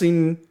I'm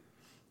guessing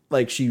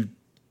like she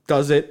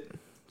does it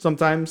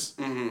sometimes.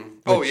 Mm-hmm.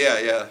 Oh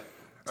yeah.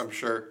 I'm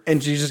sure.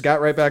 And she just got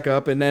right back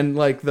up, and then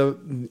like I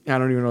don't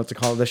even know what to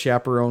call it, the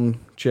chaperone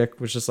chick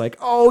was just like,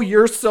 "Oh,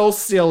 you're so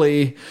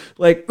silly."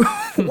 Like,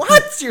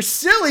 what? You're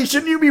silly.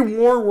 Shouldn't you be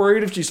more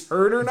worried if she's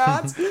hurt or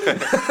not?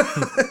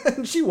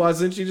 And she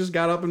wasn't. She just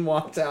got up and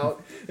walked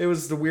out. It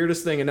was the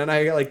weirdest thing. And then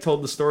I like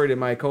told the story to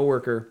my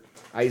coworker,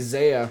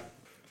 Isaiah,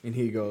 and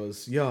he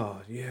goes, yeah,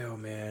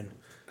 man.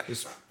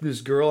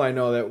 This girl I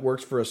know that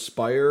works for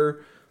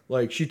Aspire,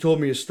 like she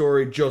told me a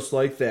story just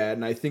like that,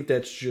 and I think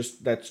that's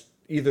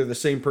either the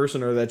same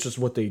person or that's just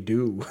what they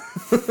do.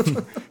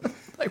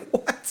 Like,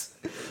 what?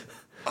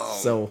 Oh.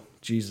 So,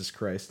 Jesus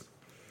Christ.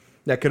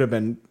 That could have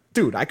been...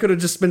 Dude, I could have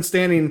just been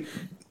standing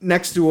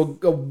next to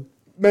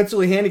a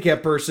mentally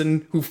handicapped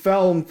person who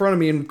fell in front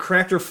of me and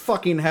cracked her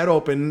fucking head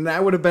open. And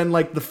I would have been,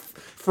 like, the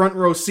front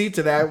row seat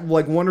to that,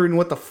 like, wondering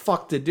what the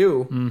fuck to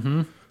do.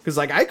 Mm-hmm. Because,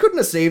 like, I couldn't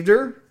have saved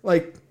her.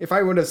 Like, if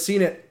I would have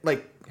seen it,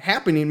 like,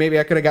 happening, maybe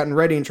I could have gotten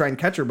ready and tried and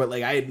catch her. But,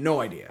 like, I had no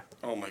idea.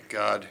 Oh, my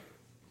God.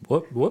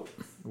 Whoop.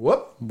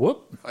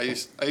 I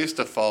used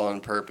to fall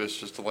on purpose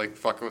just to like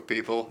fuck with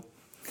people.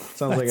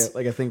 Sounds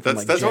like a thing from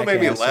that's what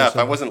made me laugh.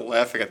 I wasn't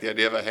laughing at the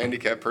idea of a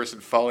handicapped person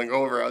falling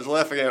over. I was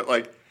laughing at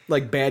like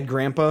bad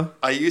grandpa.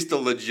 I used to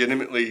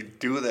legitimately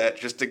do that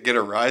just to get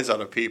a rise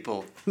out of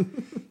people.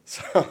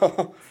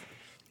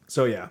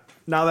 So yeah.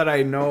 Now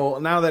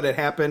that it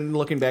happened,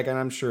 looking back, and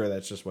I'm sure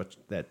that's just what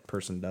that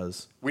person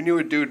does. We knew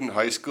a dude in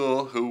high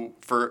school who,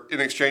 in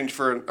exchange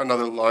for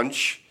another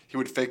lunch, he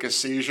would fake a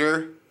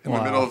seizure in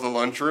the middle of the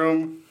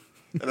lunchroom,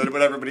 and then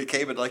when everybody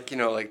came and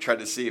tried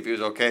to see if he was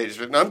okay, he just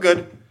went, "No, I'm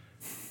good."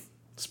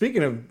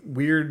 Speaking of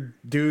weird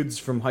dudes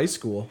from high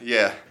school,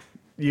 yeah,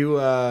 you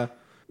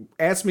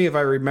asked me if I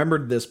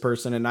remembered this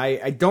person, and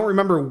I don't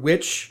remember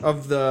which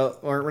of the.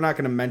 Or we're not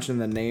going to mention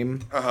the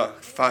name.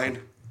 Fine.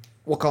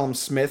 We'll call him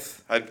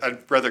Smith.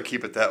 I'd rather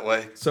keep it that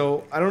way.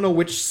 So I don't know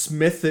which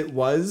Smith it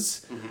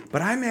was,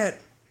 but I'm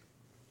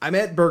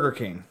at Burger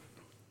King.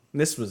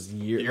 And this was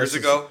years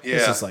ago. Yeah,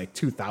 this is like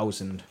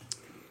 2000.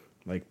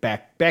 Like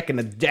back in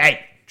the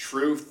day.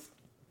 Truth.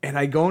 And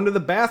I go into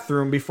the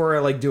bathroom before I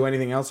like do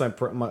anything else. I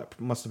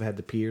must have had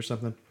to pee or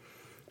something.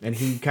 And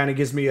he kind of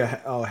gives me a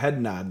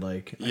head nod,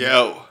 like,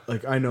 yo,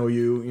 like I know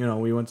you.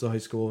 We went to high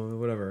school,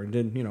 whatever. And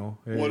didn't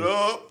hey, what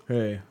up?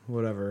 Hey,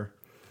 whatever.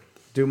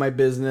 Do my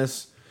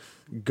business.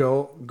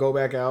 Go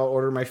back out.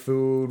 Order my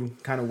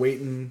food. Kind of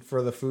waiting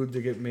for the food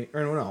to get made.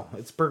 Or no,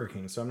 it's Burger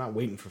King, so I'm not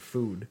waiting for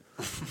food.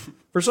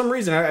 For some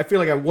reason, I feel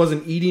like I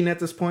wasn't eating at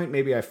this point.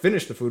 Maybe I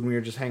finished the food and we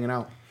were just hanging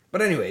out.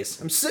 But anyways,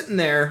 I'm sitting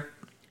there,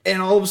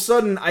 and all of a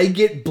sudden, I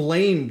get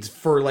blamed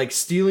for, like,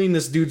 stealing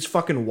this dude's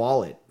fucking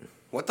wallet.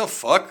 What the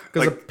fuck?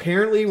 Because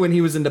apparently, when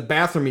he was in the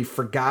bathroom, he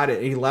forgot it,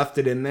 and he left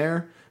it in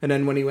there, and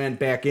then when he went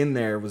back in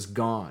there, it was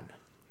gone.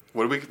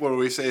 What did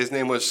we say his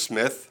name was?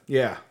 Smith?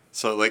 Yeah.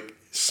 So, like,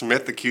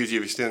 Smith accused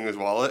you of stealing his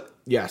wallet?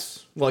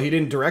 Yes. Well, he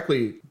didn't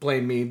directly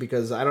blame me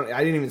because I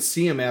didn't even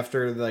see him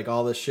after like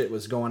all this shit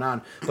was going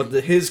on. But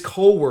his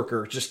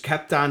coworker just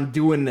kept on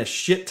doing this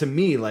shit to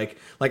me like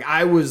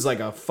I was like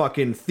a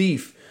fucking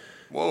thief.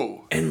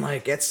 Whoa. And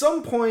like at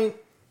some point,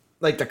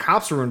 like the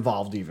cops were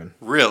involved even.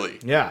 Really?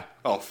 Yeah.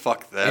 Oh,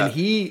 fuck that.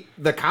 And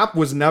the cop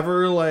was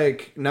never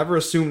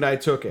assumed I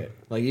took it.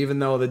 Like even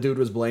though the dude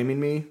was blaming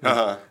me,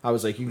 I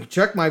was like, you can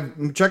check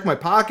my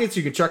pockets,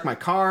 you can check my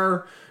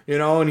car.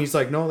 And he's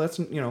like, no, that's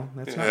not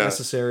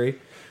necessary.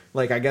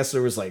 Like, I guess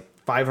there was like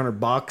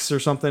 $500 or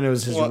something. It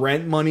was his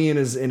rent money in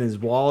his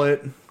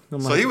wallet.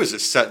 So he was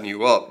just setting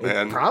you up,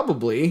 man.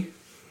 Probably.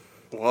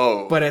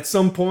 Whoa. But at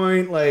some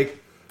point, like,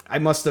 I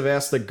must have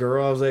asked the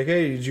girl, I was like,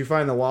 hey, did you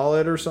find the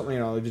wallet or something?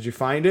 Did you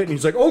find it? And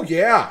he's like, oh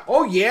yeah,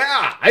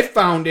 I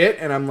found it.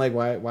 And I'm like,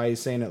 why are you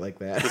saying it like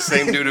that? The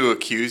same dude who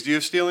accused you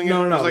of stealing it?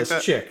 No, like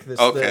this chick.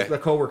 The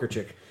coworker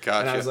chick.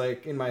 Gotcha. And I was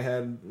like, in my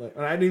head, like,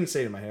 and I didn't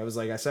say it in my head.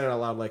 I said it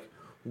out loud, like,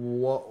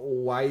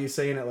 why are you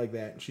saying it like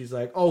that? And she's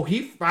like, oh,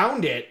 he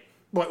found it,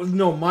 but with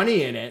no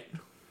money in it.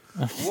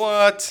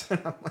 What? And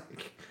I'm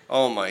like,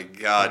 oh my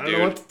God, dude. I don't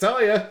know what to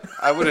tell you.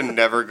 I would have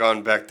never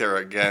gone back there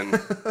again.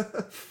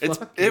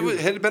 It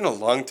had been a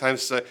long time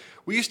since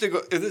we used to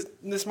go.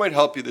 This might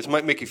help you. This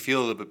might make you feel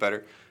a little bit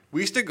better.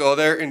 We used to go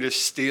there and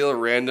just steal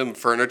random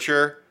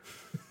furniture.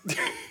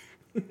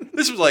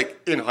 This was like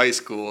in high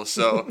school,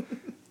 so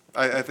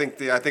I think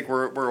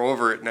we're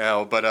over it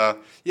now. But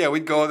yeah,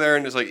 we'd go there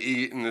and just like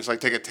eat and just like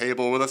take a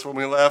table with us when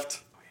we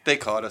left. They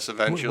caught us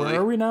eventually.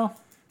 Where are we now?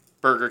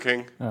 Burger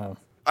King. Oh.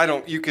 I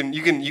don't. You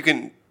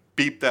can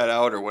beep that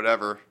out or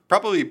whatever.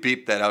 Probably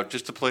beep that out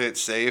just to play it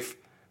safe.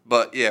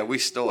 But yeah, we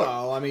stole it.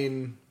 Well, I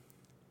mean,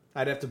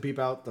 I'd have to beep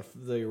out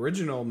the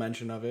original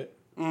mention of it.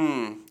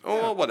 Oh,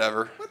 well,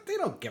 whatever. But they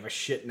don't give a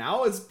shit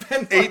now. It's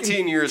been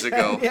 18 years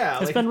ago. Yeah,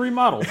 It's been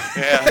remodeled.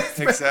 Yeah,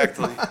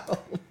 exactly.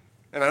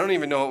 And I don't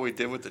even know what we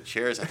did with the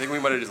chairs. I think we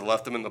might have just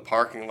left them in the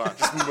parking lot,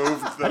 just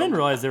moved them. I didn't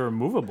realize they were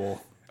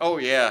movable. Oh,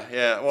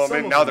 yeah. Well, Some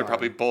maybe of now them they're are.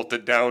 probably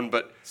bolted down,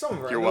 but some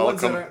of them you're are.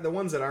 welcome. The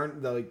ones that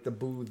aren't like the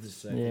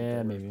booths. I think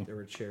Yeah, maybe. there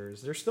were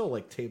chairs. There's still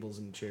like tables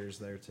and chairs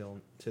there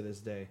to this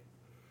day.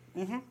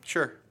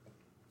 Sure.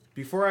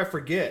 Before I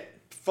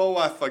forget, Before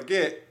I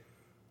forget,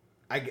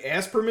 I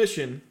asked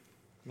permission.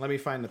 Let me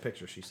find the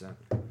picture she sent.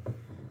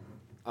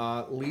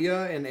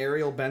 Leah and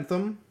Ariel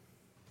Bentham.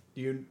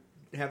 Do you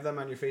have them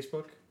on your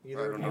Facebook? Either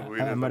I of don't you? know who I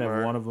either of might them have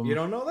are. one of them. You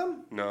don't know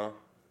them? No.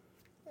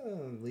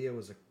 Leah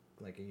was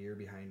like a year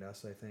behind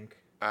us, I think.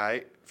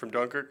 From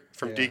Dunkirk?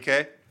 From Yeah.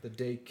 DK? The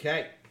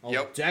DK. All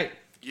Yep. day.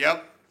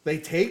 Yep. They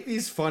take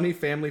these funny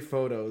family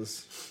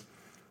photos,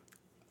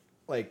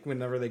 like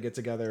whenever they get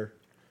together,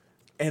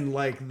 and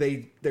like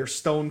they're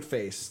stone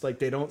faced, like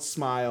they don't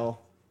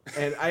smile.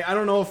 And I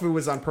don't know if it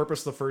was on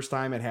purpose the first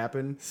time it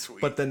happened,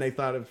 Sweet. but then they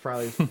thought it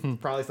probably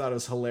thought it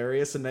was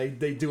hilarious, and they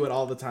do it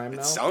all the time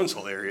now. Sounds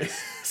hilarious.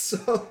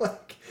 So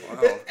like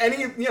Wow.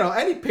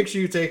 any picture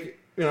you take,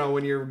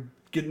 when you're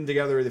getting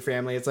together with your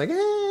family, it's like,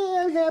 hey,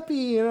 I'm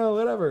happy,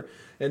 whatever.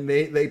 And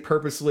they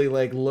purposely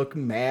like look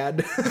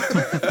mad.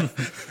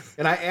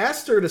 And I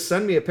asked her to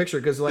send me a picture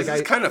because like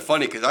It's kind of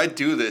funny because I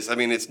do this. I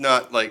mean, it's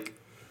not like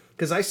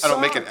I I don't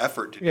make an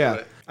effort to do Yeah,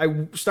 it.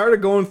 I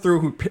started going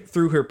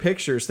through her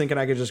pictures, thinking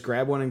I could just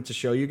grab one to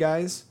show you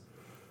guys,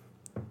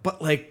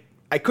 but like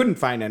I couldn't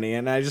find any,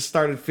 and I just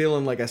started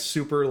feeling like a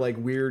super like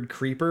weird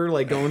creeper,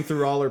 like going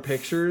through all her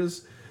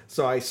pictures.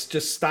 So I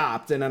just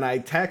stopped, and then I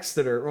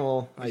texted her.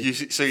 Well, You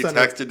sent her-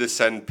 texted to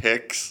send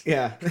pics?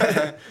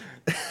 yeah.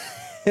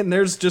 And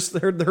there's just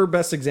her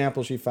best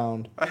example she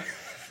found,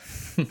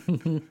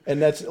 and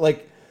that's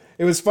like,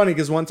 it was funny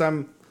because one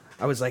time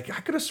I was like, I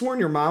could have sworn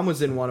your mom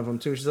was in one of them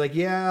too. She's like,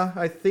 yeah,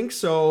 I think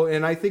so.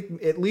 And I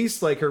think at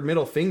least like her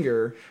middle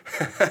finger.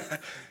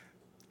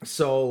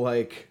 So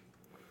like,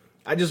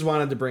 I just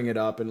wanted to bring it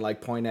up and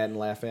like point at and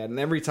laugh at. And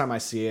every time I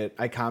see it,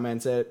 I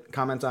comment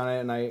on it.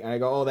 And I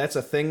go, oh, that's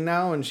a thing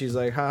now. And she's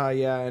like, haha,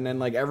 yeah. And then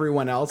like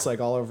everyone else, like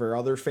all of her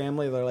other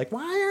family, they're like,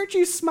 why aren't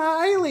you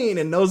smiling?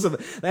 And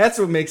that's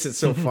what makes it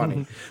so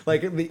funny.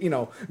 Like,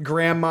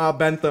 Grandma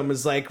Bentham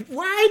is like,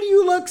 why do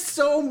you look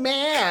so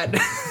mad?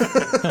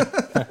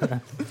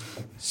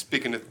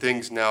 Speaking of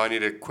things now, I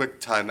need a quick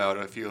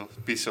timeout if you'll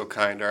be so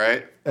kind, all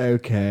right?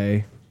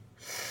 Okay.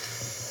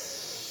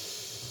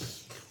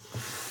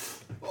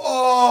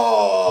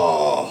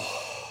 Oh!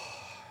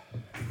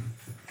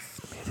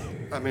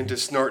 I'm into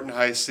snorting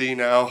high C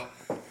now.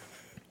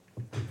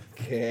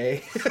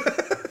 Okay.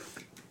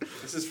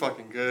 This is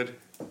fucking good.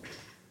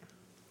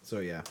 So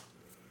yeah,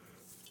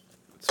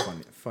 it's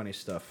funny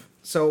stuff.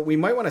 So we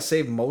might want to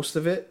save most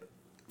of it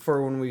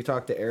for when we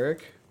talk to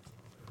Eric.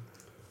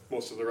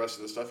 Most of the rest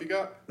of the stuff you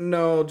got?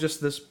 No,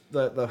 just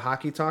the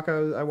hockey talk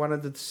I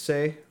wanted to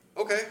say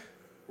Okay.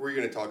 Were you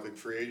going to talk like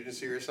free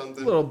agency or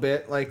something? a little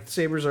bit. Like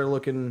Sabres are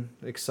looking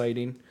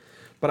exciting,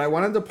 but I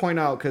wanted to point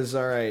out because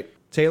all right,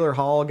 Taylor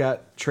Hall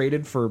got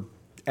traded for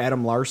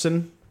Adam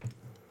Larson.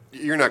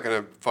 You're not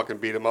going to fucking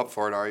beat him up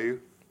for it, are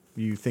you?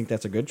 You think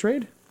that's a good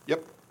trade?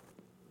 Yep.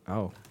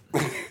 Oh,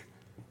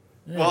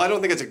 Well, I don't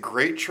think it's a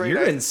great trade.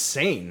 you're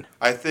insane.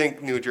 I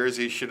think New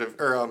Jersey should have,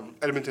 or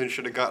Edmonton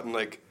should have gotten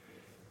like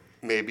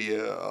maybe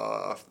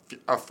a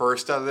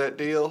first out of that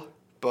deal.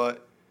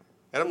 But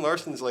Adam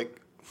Larson's like,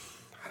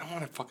 I don't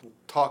want to fucking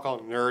talk all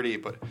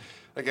nerdy, but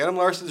like Adam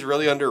Larson's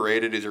really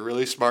underrated. He's a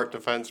really smart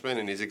defenseman,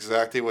 and he's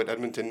exactly what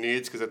Edmonton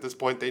needs because at this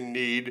point they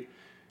need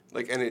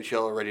like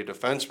NHL ready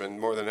defensemen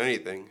more than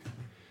anything.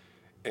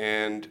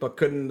 And But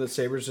couldn't the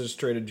Sabres just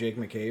traded Jake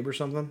McCabe or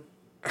something?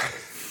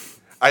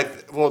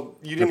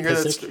 you didn't hear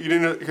that. Pysyk? You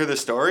didn't hear the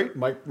story?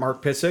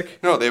 Mark Pysyk?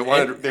 No, they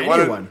wanted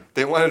Anyone.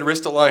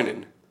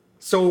 Ristolainen.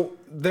 So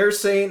they're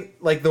saying,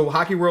 like, the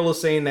hockey world is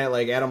saying that,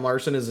 like, Adam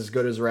Larson is as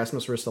good as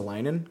Rasmus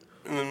Ristolainen.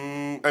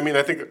 I mean,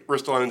 I think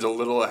Ristolainen's a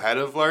little ahead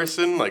of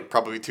Larson, like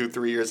probably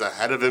 2-3 years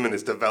ahead of him in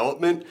his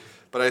development.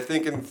 But I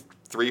think in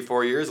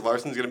 3-4 years,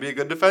 Larson's going to be a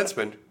good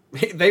defenseman.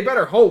 They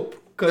better hope,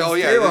 because Oh,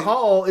 yeah, Taylor they-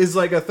 Hall is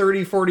like a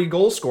 30-40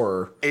 goal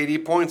scorer. 80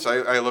 points,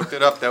 I looked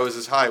it up. That was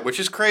his high, which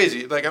is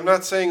crazy. Like, I'm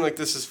not saying, like,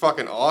 this is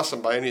fucking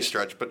awesome by any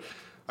stretch, but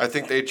I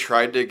think they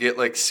tried to get,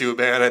 like,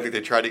 Subban. I think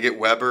they tried to get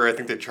Weber. I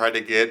think they tried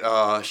to get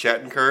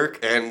Shattenkirk.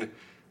 And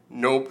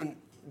nope,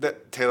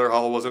 that Taylor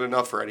Hall wasn't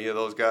enough for any of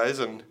those guys.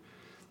 And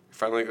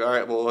finally, all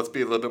right, well, let's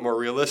be a little bit more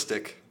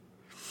realistic.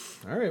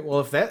 All right,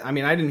 well, I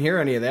didn't hear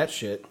any of that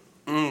shit.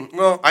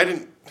 Well, I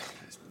didn't.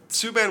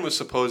 Subban was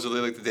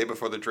supposedly, like, the day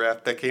before the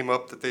draft that came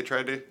up that they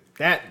tried to.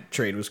 That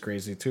trade was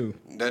crazy, too.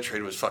 That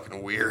trade was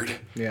fucking weird.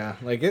 Yeah,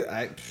 like,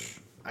 I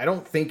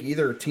don't think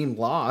either team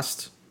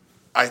lost.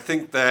 I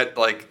think that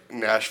like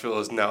Nashville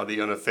is now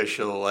the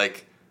unofficial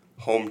like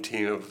home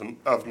team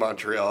of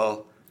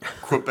Montreal.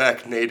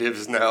 Quebec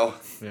natives now.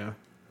 Yeah.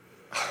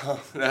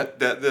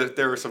 That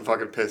there were some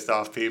fucking pissed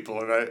off people,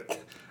 and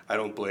I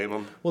don't blame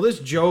him. Well, this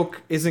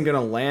joke isn't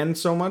gonna land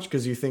so much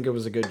because you think it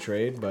was a good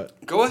trade,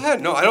 but Go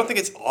ahead. No, I don't think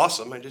it's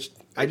awesome. I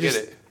get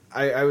it.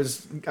 I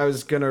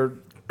was gonna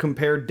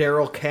compare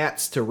Daryl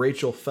Katz to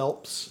Rachel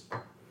Phelps.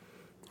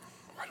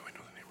 Why do I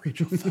know the name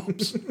Rachel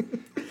Phelps?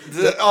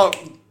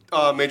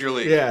 Major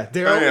League. Yeah, I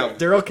am.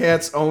 Daryl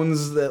Katz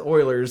owns the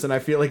Oilers, and I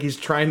feel like he's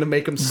trying to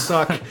make them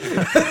suck,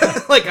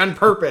 like on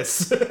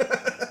purpose,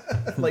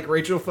 like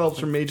Rachel Phelps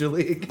from Major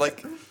League.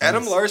 Like,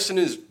 Adam Larson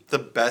is the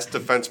best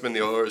defenseman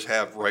the Oilers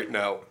have right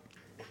now.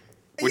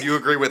 Would you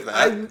agree with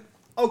that?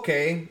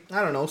 Okay,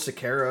 I don't know.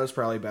 Sekera is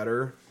probably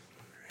better.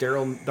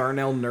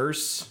 Darnell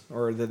Nurse,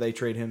 or did they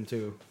trade him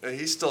too?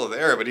 He's still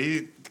there, but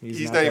he's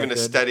not not even that a good.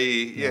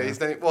 steady. Yeah, Yeah. he's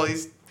not. Well,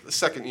 he's the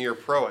second year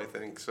pro, I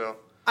think. So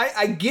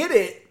I get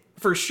it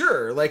for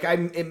sure. Like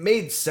it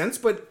made sense,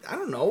 but I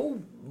don't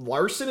know.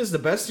 Larson is the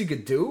best you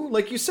could do.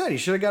 Like you said, he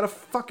should have got a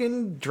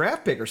fucking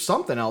draft pick or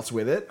something else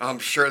with it. I'm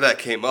sure that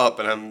came up,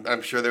 and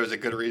I'm sure there was a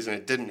good reason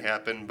it didn't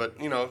happen. But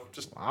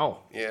just Wow.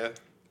 yeah.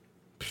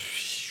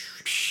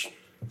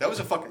 That was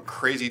a fucking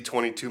crazy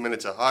 22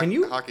 minutes of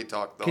hockey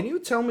talk, though. Can you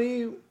tell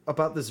me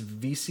about this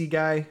VC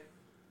guy?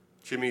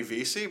 Jimmy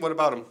Vesey? What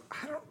about him?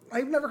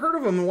 I've never heard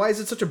of him. And why is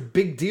it such a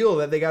big deal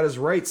that they got his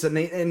rights and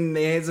he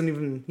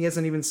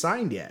hasn't even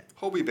signed yet?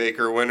 Hobie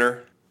Baker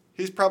winner.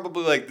 He's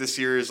probably like this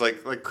year's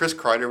like Chris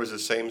Kreider was the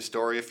same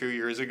story a few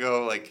years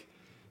ago. Like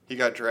he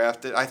got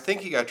drafted. I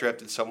think he got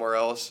drafted somewhere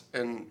else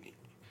and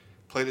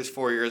played his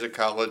 4 years of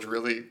college.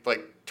 Really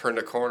like turned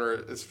a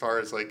corner as far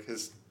as like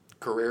his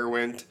career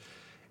went,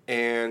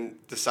 and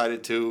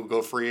decided to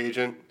go free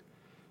agent.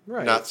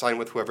 Right. Not sign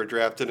with whoever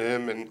drafted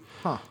him, and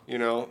Huh. I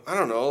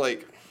don't know.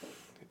 Like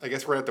I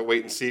guess we're gonna have to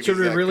wait and see. If Should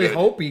he's we that really good.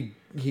 hope he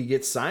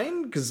gets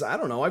signed? Because I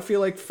don't know. I feel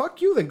like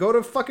fuck you. Then go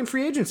to fucking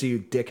free agency, you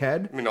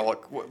dickhead. I mean,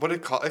 what did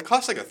it cost? It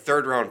cost like a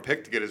third-round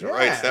pick to get his Yeah,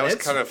 rights. That was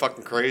that's- kind of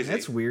fucking crazy.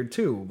 That's weird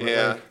too. But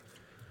Yeah.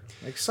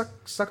 Like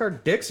suck our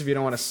dicks if you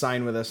don't want to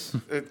sign with us.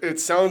 It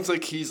sounds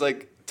like he's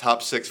like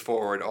top 6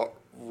 forward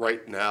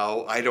right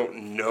now. I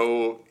don't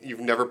know. You've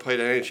never played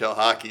NHL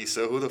hockey,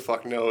 so who the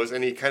fuck knows?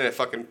 And he kind of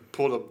fucking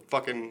pulled a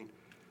fucking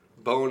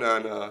bone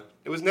on.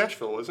 It was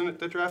Nashville, wasn't it,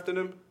 that drafted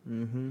him?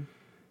 Mm-hmm.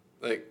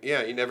 Like,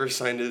 yeah, he never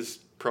signed his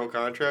pro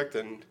contract,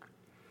 and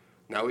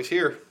now he's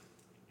here.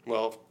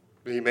 Well,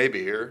 he may be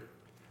here.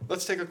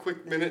 Let's take a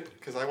quick minute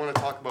because I want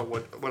to talk about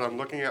what I'm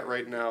looking at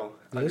right now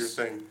on your This?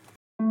 thing.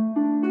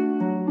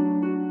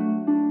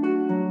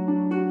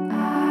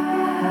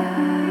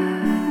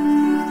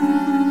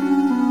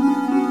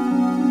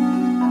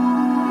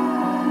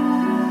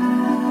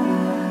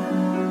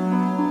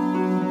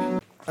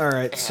 All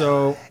right,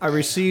 so I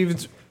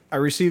received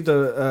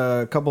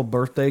a couple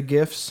birthday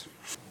gifts.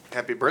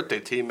 Happy birthday,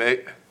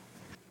 teammate.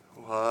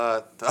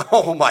 What?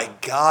 Oh my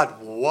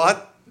God,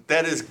 what?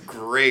 That is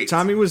great.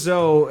 Tommy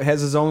Wiseau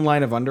has his own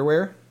line of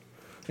underwear,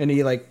 and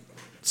he like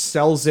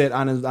sells it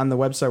on the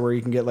website where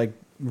you can get like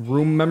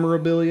room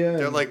memorabilia.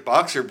 They're like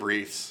boxer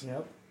briefs.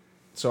 Yep.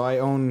 So I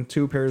own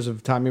 2 pairs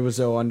of Tommy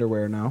Wiseau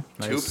underwear now.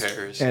 2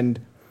 pairs.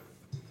 And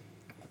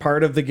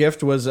part of the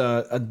gift was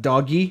a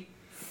doggy,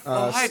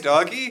 Oh, hi,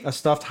 doggy. a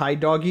stuffed high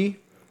doggy.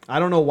 I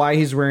don't know why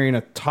he's wearing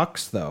a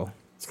tux though.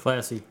 It's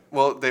classy.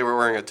 Well, they were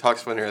wearing a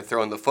tux when they were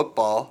throwing the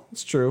football.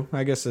 It's true.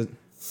 I guess it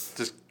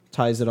Just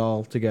ties it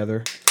all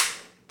together.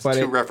 But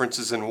 2 it,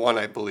 references in one,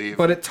 I believe.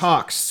 but it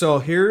talks. So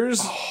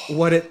here's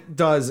what it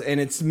does,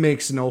 and it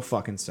makes no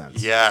fucking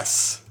sense.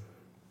 Yes.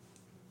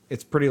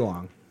 It's pretty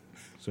long.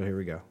 So here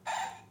we go.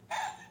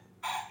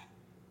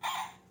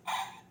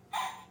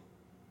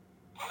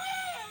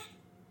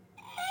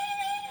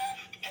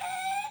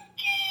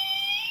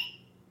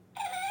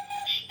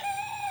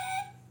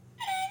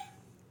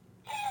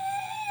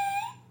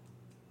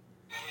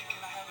 Can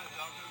I have a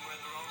doggy where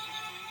the roses,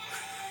 please?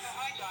 Oh,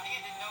 hi, Johnny.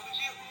 I didn't know it was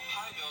you.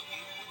 Hi, doggy.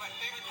 You're my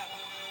favorite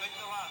tattoo. Thanks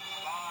a lot.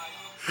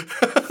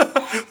 Bye.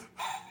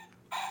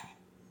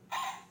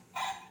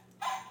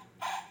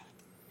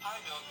 Hi,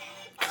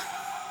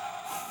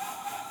 doggy.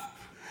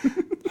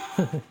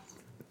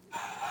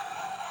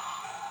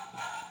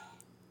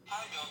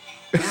 Hi,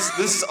 doggy.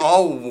 This is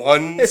all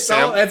one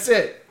sample. That's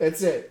it.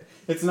 That's it.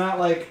 It's not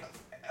like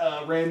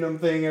a random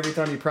thing every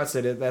time you press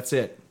it. That's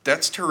it.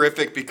 That's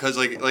terrific because,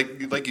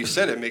 like you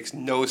said, it makes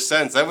no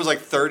sense. That was like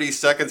 30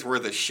 seconds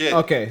worth of shit.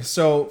 Okay,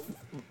 so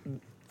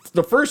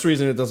the first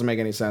reason it doesn't make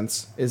any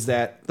sense is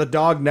that the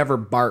dog never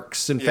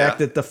barks. In Yeah.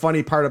 fact, the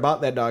funny part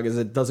about that dog is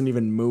it doesn't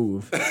even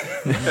move.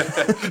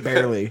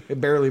 Barely. It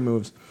barely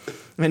moves.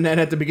 And then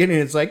at the beginning,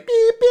 it's like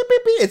beep, beep,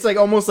 beep, beep. It's like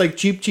almost like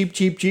cheep, cheep,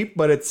 cheep, cheep,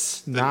 but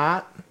it's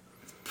not.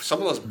 Some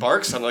of those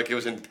barks sounded like it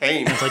was in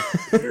pain. It's like,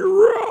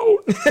 Hero.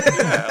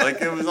 yeah,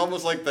 like it was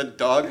almost like the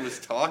dog was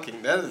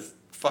talking. That is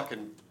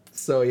fucking.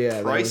 So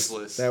yeah,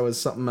 Priceless. That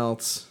was something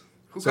else.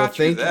 Who So got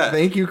you that?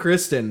 Thank you,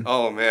 Kristen.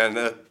 Oh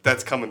man,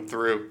 that's coming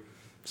through.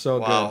 So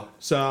Wow. good.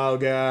 So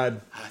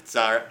good. That's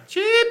all right.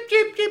 Cheep,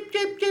 cheep, cheep,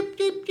 cheep, cheep,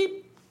 cheep,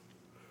 cheep.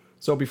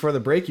 So before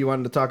the break, you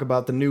wanted to talk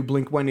about the new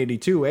Blink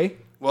 182, eh?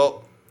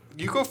 Well,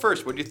 you go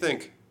first. What do you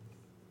think?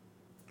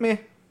 Meh. It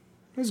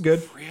was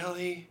good.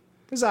 Really?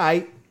 It was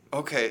aight.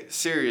 Okay,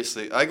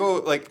 seriously. I go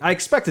like I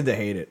expected to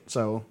hate it,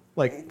 so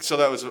like so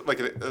that was like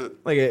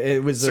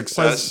it was a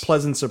Success.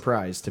 pleasant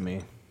surprise to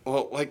me.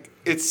 well like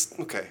it's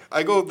okay.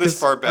 I go this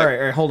far back. All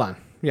right, hold on.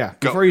 Yeah,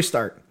 Go. before you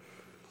start,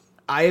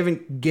 I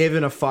haven't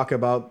given a fuck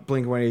about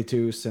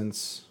Blink-182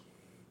 since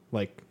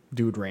like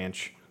Dude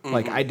Ranch.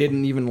 Like I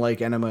didn't even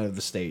like Enema of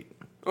the State.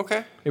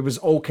 Okay. It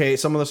was okay.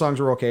 Some of the songs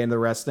were okay, and the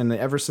rest. And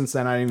ever since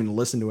then, I didn't even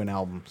listen to an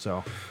album.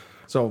 So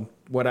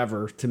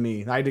whatever to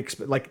me. I'd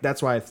expect like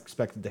that's why I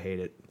expected to hate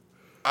it.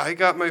 I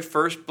got my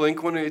first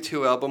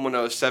Blink-182 album when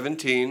I was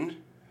 17.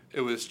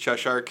 It was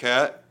Cheshire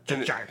Cat.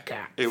 and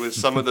it was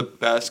some of the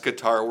best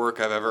guitar work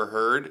I've ever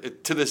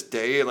heard. To this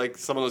day, like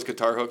some of those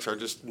guitar hooks are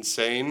just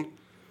insane.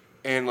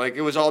 And like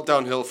it was all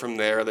downhill from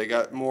there. They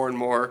got more and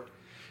more,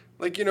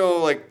 like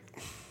like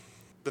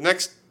the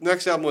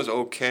next album was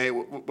okay.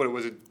 What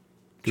was it?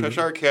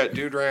 Cheshire Cat,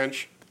 Dude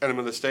Ranch, Enema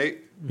of the State.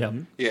 Yep.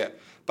 Yeah.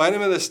 By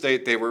Enema of the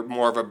State, they were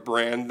more of a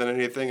brand than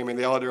anything. I mean,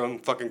 they all had their own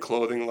fucking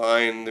clothing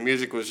line. The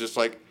music was just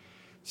like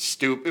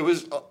stupid. It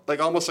was like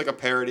almost like a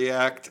parody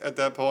act at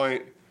that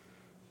point.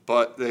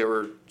 But they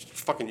were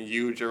fucking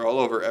huge. They're all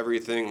over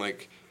everything.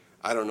 Like,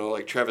 I don't know,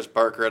 like Travis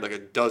Barker had like a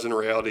dozen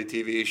reality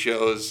TV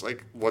shows.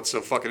 Like, what's so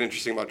fucking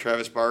interesting about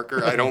Travis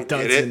Barker? I don't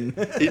get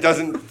it. He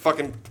doesn't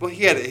fucking. Well,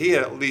 he had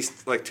at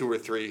least like 2 or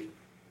 3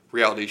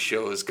 reality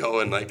shows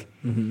going like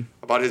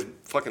about his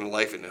fucking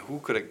life, and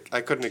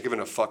I couldn't have given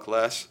a fuck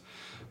less.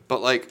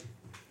 But like,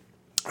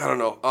 I don't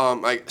know.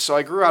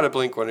 I grew out of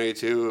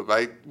Blink-182.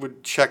 I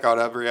would check out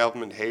every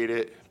album and hate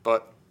it,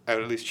 but I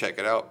would at least check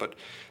it out. But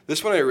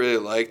this one I really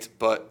liked,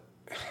 but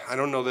I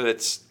don't know that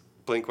it's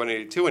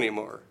Blink-182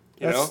 anymore.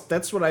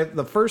 That's what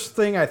the first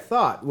thing I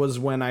thought was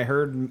when I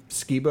heard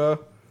Skiba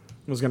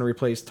was going to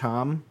replace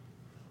Tom.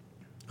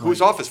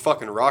 Who's off his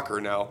fucking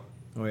rocker now?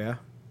 Oh yeah.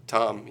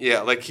 Tom.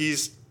 Yeah, like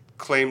he's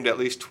claimed at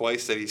least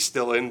twice that he's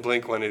still in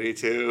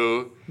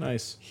Blink-182.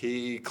 Nice.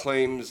 He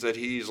claims that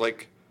he's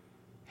like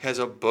has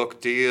a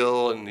book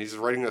deal and he's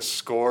writing a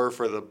score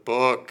for the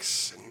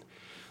books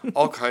and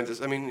all kinds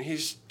of. I mean,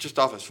 he's just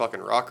off his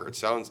fucking rocker. It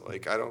sounds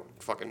like. I don't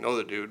fucking know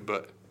the dude,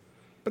 but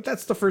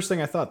that's the first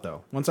thing I thought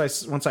though. Once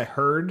I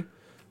heard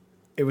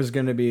it was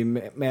going to be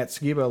Matt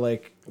Skiba,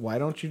 like, why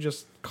don't you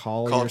just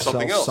call him yourself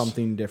something else.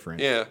 Something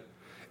different? Yeah,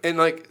 and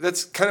like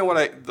that's kind of what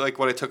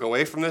I took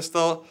away from this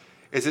though.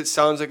 Is it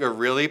sounds like a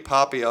really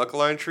poppy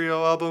Alkaline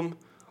Trio album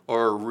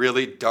or a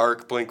really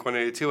dark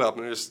Blink-182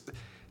 album. It's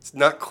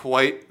not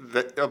quite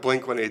a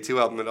Blink-182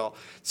 album at all.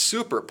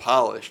 Super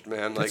polished,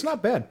 man. Like it's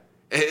not bad.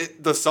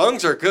 The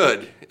songs are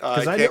good.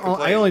 Because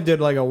I only did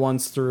like a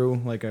once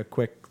through, like a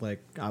quick,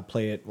 like I'll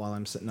play it while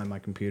I'm sitting on my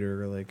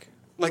computer, or like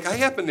I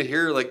happened to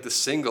hear like the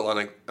single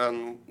on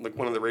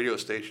one of the radio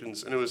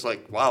stations, and it was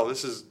like, wow,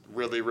 this is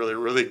really, really,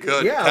 really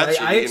good. Yeah, catchy,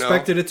 I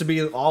expected it to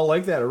be all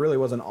like that. It really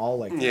wasn't all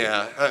like that.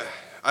 Yeah,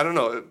 I don't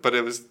know, but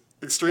it was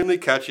extremely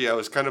catchy. I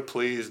was kind of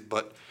pleased,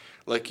 but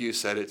like you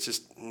said, it's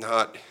just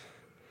not.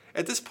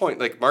 At this point,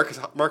 like Mark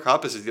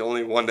Hoppus is the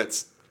only one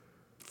that's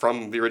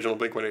from the original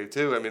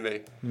Blink-182. I mean,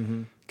 they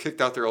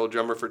kicked out their old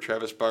drummer for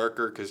Travis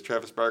Barker because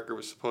Travis Barker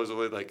was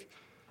supposedly like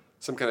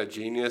some kind of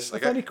genius. I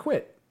thought he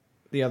quit.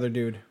 The other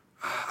dude.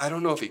 I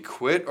don't know if he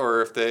quit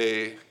or if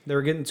they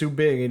were getting too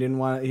big. He didn't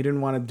want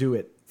to do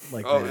it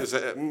like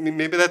that.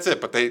 Maybe that's it.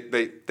 But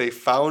they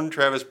found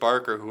Travis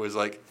Barker, who was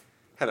like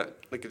had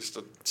just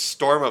a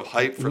storm of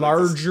hype for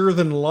larger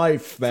than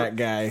life. That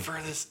guy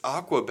for this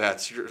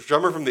Aquabats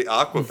drummer from the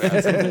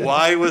Aquabats. And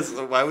why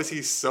was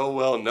he so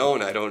well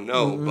known? I don't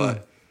know,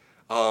 but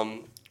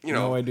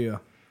no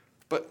idea.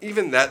 But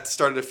even that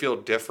started to feel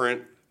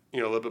different. A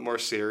little bit more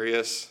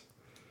serious.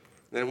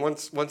 And then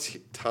once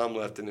Tom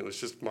left and it was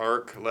just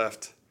Mark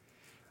left,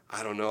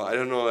 I don't know. I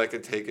don't know if I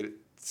could take it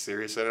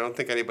seriously. I don't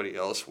think anybody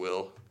else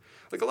will.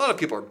 Like a lot of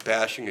people are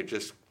bashing it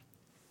just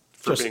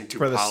being too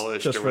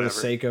polished just or for whatever. the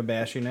sake of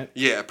bashing it.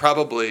 Yeah,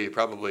 probably.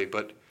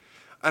 But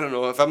I don't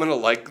know if I'm gonna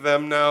like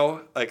them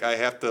now. Like I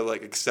have to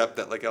like accept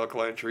that like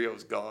Alkaline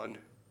Trio's gone.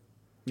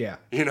 Yeah.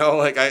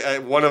 Like I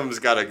one of them's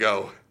got to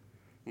go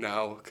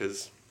now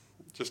because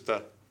it's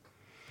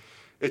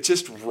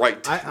just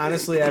right. I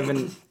honestly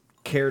haven't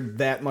cared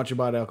that much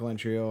about Alkaline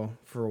Trio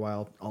for a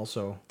while.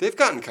 Also, they've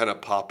gotten kind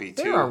of poppy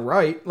too. They're all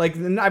right. Like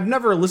I've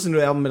never listened to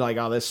an album and been like,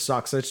 oh, this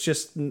sucks. It's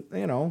just I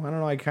don't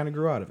know. I kind of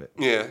grew out of it.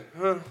 Yeah,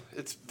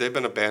 they've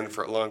been a band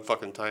for a long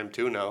fucking time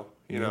too now.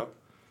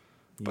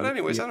 But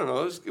anyways, I don't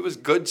know. It was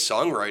good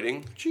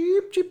songwriting.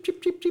 Cheap, cheap,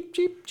 cheap, cheap, cheap,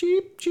 cheap,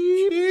 cheap,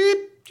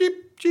 cheap, cheap,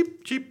 cheap,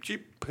 cheap, cheap,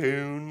 cheap,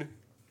 poon.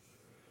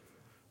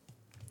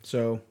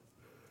 So.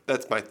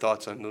 That's my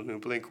thoughts on the new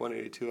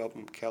Blink-182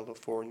 album,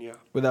 California.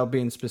 Without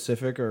being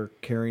specific or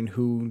caring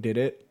who did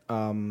it,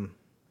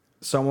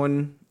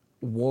 someone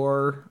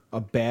wore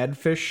a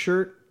Badfish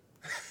shirt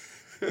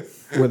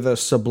with a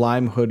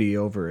Sublime hoodie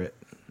over it.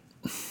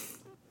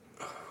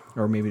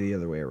 Or maybe the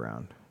other way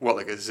around. What,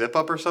 like a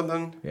zip-up or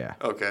something? Yeah.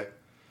 Okay.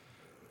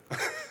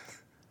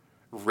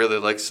 Really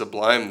like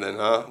Sublime then,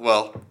 huh?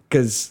 Well.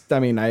 Because, I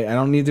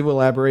don't need to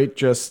elaborate.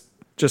 Just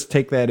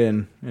take that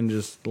in and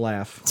just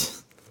laugh.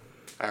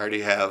 I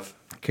already have.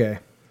 Okay.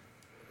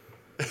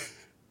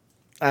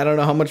 I don't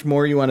know how much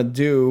more you want to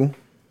do.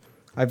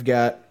 I've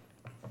got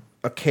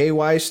a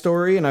KY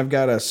story and I've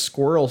got a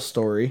squirrel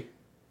story.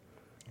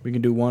 We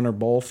can do one or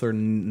both or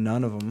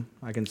none of them.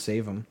 I can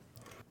save them.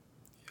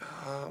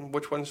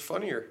 Which one's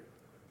funnier?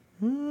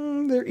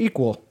 They're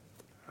equal.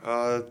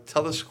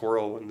 Tell the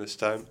squirrel one this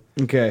time.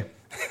 Okay.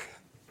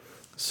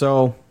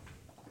 So,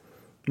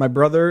 my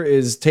brother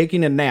is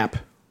taking a nap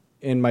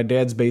in my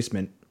dad's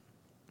basement.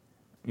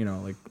 You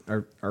know, like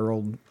our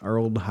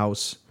old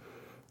house.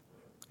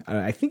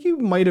 I think he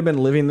might have been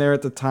living there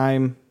at the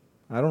time.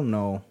 I don't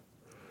know.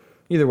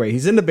 Either way,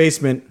 he's in the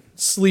basement,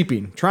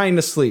 sleeping, trying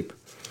to sleep.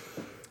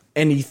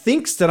 And he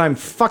thinks that I'm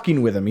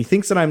fucking with him. He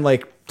thinks that I'm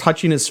like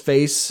touching his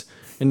face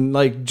and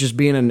like just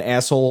being an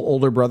asshole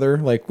older brother.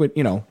 Like,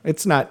 you know,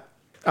 it's not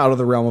out of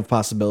the realm of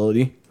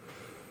possibility.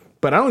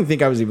 But I don't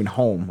think I was even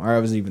home or I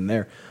was even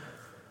there.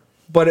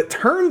 But it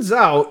turns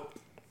out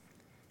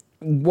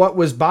what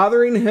was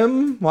bothering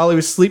him while he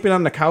was sleeping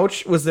on the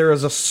couch was there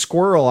was a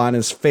squirrel on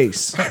his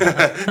face.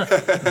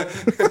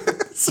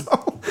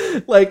 So,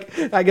 like,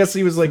 I guess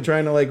he was like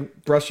trying to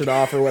like brush it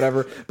off or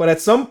whatever. But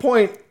at some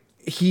point,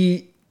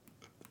 he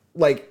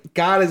like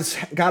got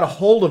a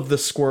hold of the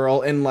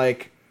squirrel and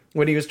like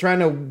when he was trying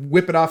to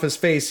whip it off his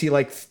face, he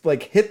like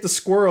hit the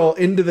squirrel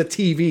into the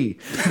TV.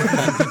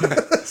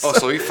 Oh,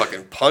 so he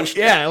fucking punched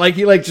it. Yeah, like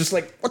he like just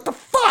like what the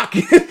fuck?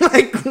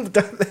 Like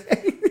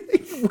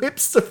he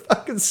whips the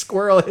fucking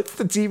squirrel, hits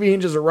the TV,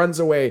 and just runs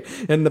away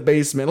in the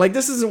basement. Like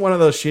this isn't one of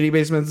those shitty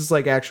basements. It's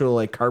like actual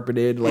like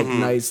carpeted, like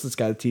nice. It's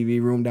got a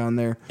TV room down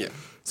there. Yeah.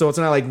 So it's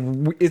not like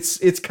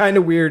it's kind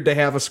of weird to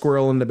have a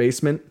squirrel in the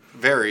basement.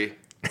 Very.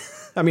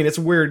 I mean, it's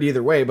weird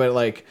either way, but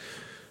like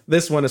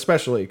this one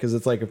especially because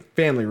it's like a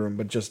family room,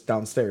 but just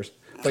downstairs.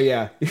 But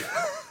yeah,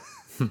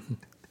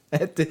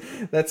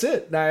 that's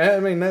it. I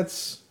mean,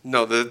 that's.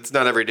 No, that's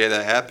not every day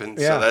that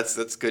happens. Yeah. So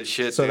that's good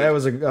shit. So dude. that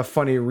was a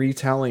funny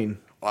retelling.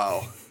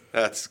 Wow.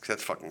 That's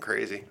fucking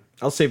crazy.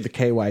 I'll save the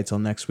KY till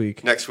next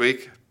week. Next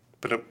week,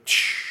 but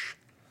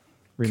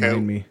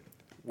Remind me.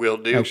 will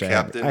do, Actually,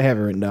 Captain. I have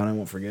it written down. I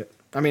won't forget.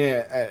 I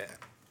mean,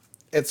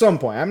 at some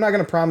point. I'm not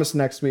going to promise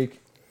next week.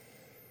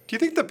 Do you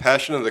think The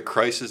Passion of the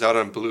Christ is out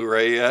on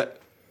Blu-ray yet?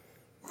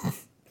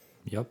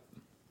 Yep.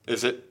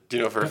 Is it? Do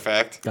you know for a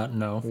fact? Got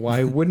no.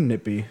 Why wouldn't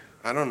it be?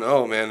 I don't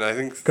know, man. I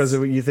think Because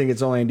you think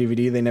it's only on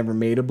DVD? They never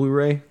made a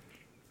Blu-ray?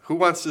 who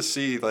wants to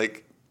see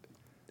like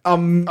Our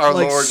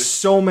like Lord.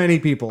 so many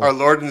people. our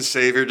Lord and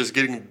Savior just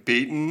getting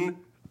beaten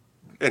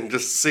and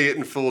just see it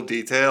in full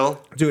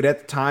detail? Dude, at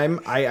the time,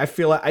 I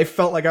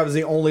felt like I was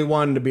the only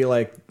one to be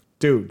like,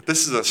 dude,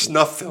 This is a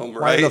snuff film, why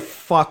right? the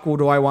fuck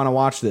do I want to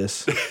watch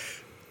this?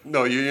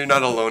 No, you're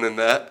not alone in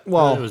that.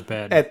 Well, It was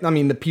bad. I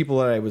mean, the people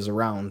that I was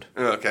around.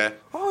 Okay.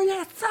 Oh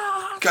yeah, it's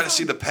Got to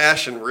see The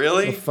Passion, the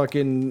really?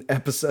 fucking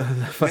episode,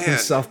 the fucking Man.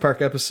 South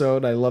Park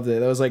episode. I loved it.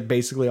 That was like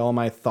basically all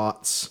my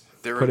thoughts.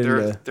 There put were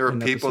into there were an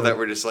people episode. that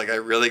were just like, I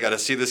really got to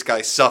see this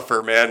guy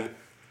suffer, man.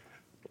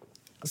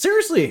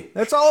 Seriously,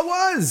 that's all it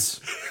was.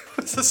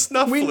 It's a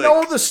snuff We flick.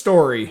 know the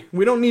story.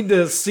 We don't need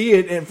to see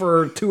it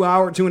for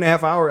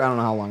 2.5 hours. I don't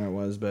know how long it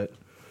was, but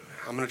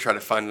I'm gonna try to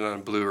find it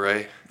on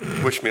Blu-ray.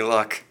 Wish me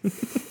luck.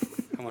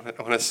 I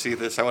want to see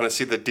this. I want to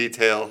see the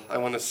detail. I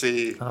want to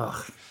see.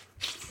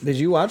 did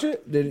you watch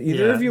it? Did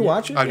either Yeah, of you yeah.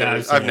 watch it? I've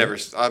never.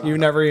 You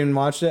never even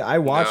watched it. I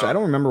watched No. it. I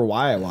don't remember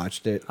why I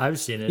watched it. I've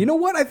seen it. You know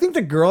what? I think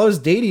the girl I was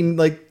dating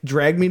like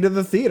dragged me to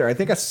the theater. I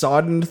think I saw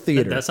it in the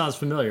theater. that sounds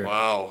familiar.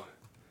 Wow,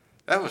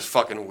 that was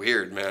fucking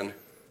weird, man.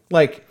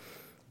 Like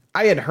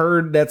I had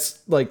heard that's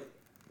like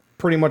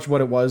pretty much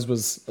what it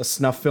was a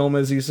snuff film,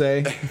 as you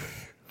say.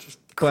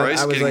 But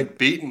Christ I was getting like,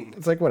 beaten.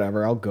 it's like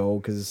whatever. I'll go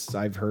because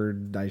I've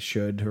heard I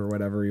should or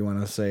whatever you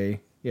want to say.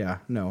 Yeah,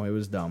 no, it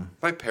was dumb.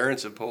 My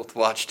parents have both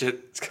watched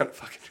it. It's kind of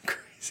fucking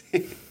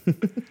crazy.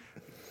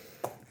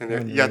 And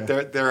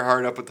they're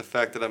hard up with the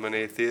fact that I'm an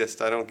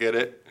atheist. I don't get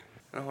it.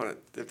 I don't want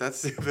to. If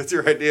that's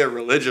your idea of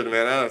religion,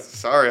 man.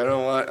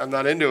 I'm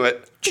not into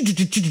it.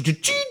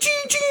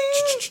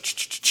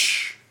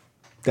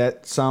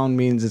 That sound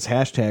means it's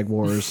hashtag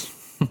wars.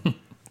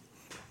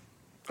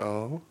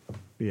 Oh,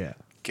 Yeah.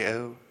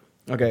 go.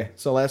 Okay,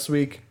 so last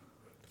week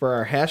for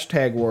our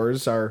hashtag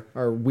wars, our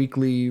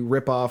weekly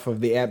ripoff of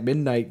the At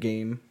Midnight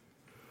game.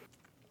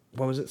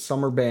 What was it?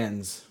 Summer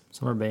bands.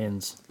 Summer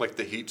bands. Like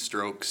the heat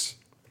strokes.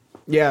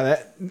 Yeah,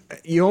 that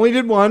you only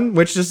did one,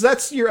 which is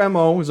that's your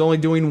MO, was only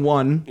doing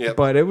one. Yep.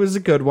 But it was a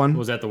good one.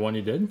 Was that the one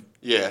you did?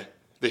 Yeah,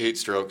 the heat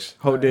strokes.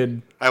 Ho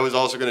did I was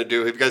also gonna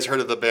do. Have you guys heard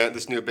of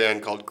this new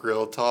band called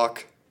Grill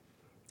Talk?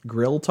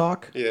 Grill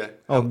Talk? Yeah.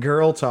 Oh,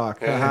 Girl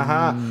Talk. Ha ha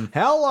ha.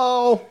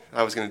 Hello.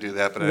 I was gonna do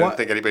that, but I What? didn't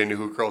think anybody knew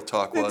who Grill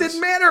Talk It was.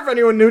 didn't matter if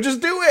anyone knew, just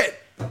do it.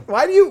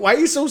 Why are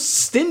you so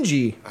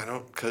stingy? I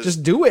don't. Cause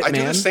Just do it, I do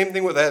man. the same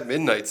thing with that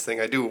Midnight's thing.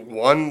 I do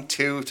 1,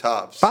 2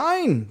 tops.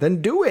 Fine,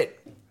 then do it.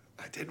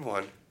 I did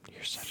one.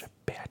 You're such a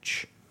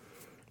bitch.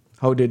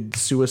 Ho did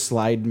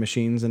suicide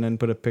machines and then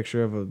put a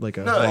picture of a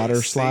water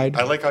see, slide.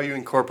 I like how you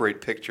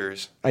incorporate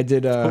pictures. I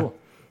did Cool.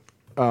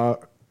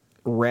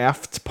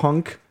 raft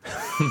punk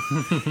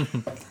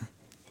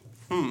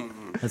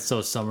That's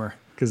so summer.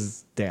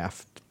 because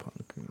Daft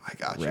Punk. I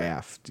gotcha.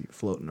 Raft. You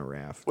float in a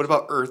raft. What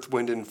about Earth,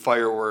 Wind, and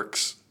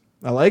Fireworks?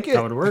 I like it.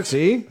 That would work.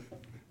 See?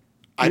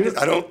 I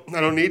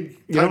don't need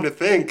time to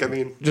think. I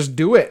mean, Just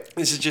do it.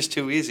 this is just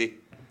too easy.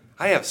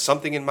 I have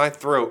something in my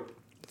throat.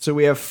 So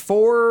we have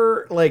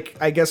 4, like,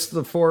 I guess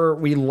the 4,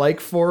 we like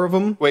 4 of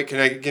them. Wait,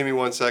 give me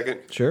 1 second?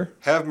 Sure.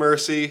 Have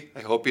mercy.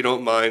 I hope you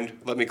don't mind.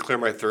 Let me clear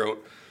my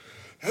throat.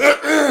 Did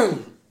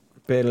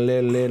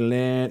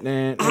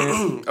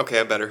Okay,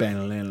 I'm better.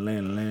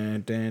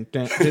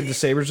 the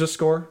Sabres just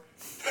score?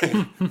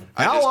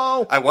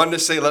 Hello. I wanted to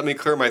say let me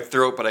clear my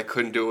throat, but I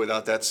couldn't do it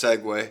without that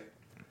segue.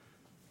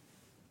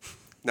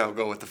 Now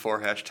go with the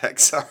 4 hashtags.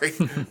 Sorry.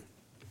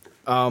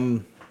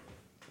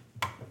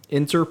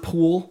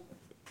 Interpool.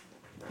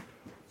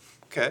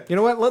 Okay. You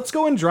know what? Let's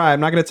go and dry. I'm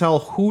not going to tell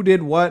who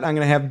did what. I'm going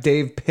to have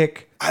Dave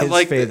pick I his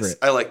like favorite. this.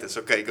 I like this.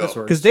 Okay, go. This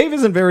works. Because Dave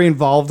isn't very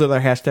involved with our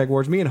hashtag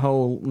wars. Me and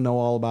Ho know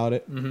all about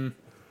it. Mm-hmm.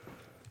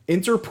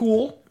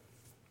 Interpool,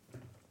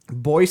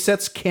 Boy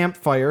Sets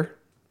Campfire,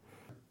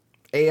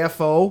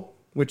 AFO,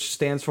 which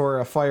stands for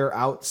a fire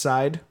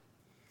outside,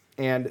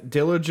 and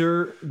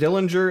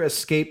Dillinger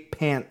Escape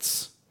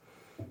Pants.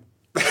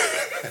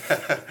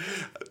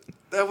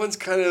 That one's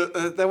kind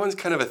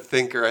of a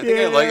thinker. I think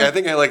Yeah. I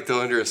think I like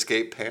Dillinger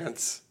Escape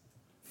Pants.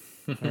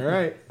 All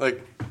right.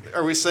 Like,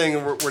 are we saying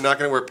we're not going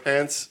to wear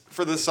pants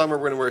for the summer?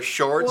 We're going to wear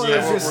shorts. Well, Or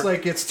it's just we're-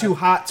 like it's too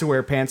hot to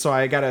wear pants, so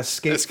I gotta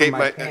escape from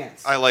my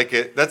pants. I like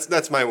it.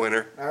 That's my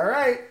winner. All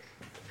right.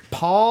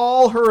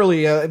 Paul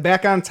Hurley,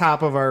 back on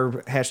top of our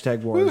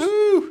hashtag wars.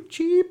 Woohoo!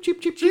 Cheap, cheap,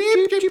 cheap,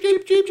 cheap, cheap, cheap,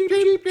 cheap, cheap,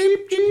 cheap,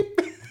 cheap, cheap.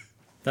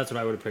 That's what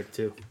I would have picked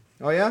too.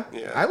 Oh yeah?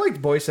 Yeah. I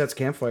liked Boy Sets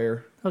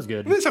Campfire. That was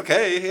good. It's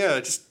okay. Yeah,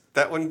 just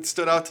that one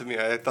stood out to me.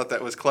 I thought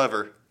that was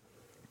clever.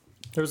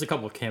 There was a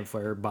couple of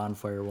campfire,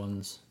 bonfire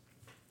ones.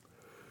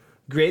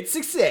 Great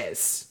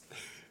success.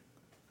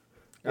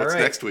 What's All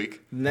right. next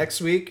week?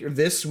 Next week, or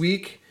this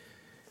week,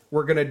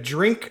 we're gonna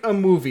drink a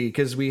movie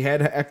because we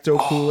had Ecto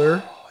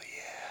Cooler. Oh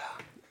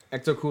yeah.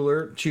 Ecto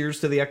Cooler. Cheers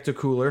to the Ecto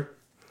Cooler.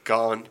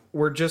 Gone.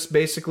 We're just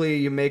basically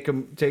you make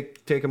a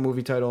take a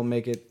movie title and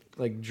make it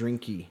like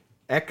drinky.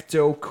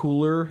 Ecto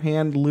Cooler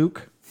Hand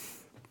Luke.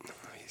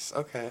 Nice.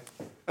 Okay.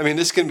 I mean,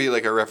 this can be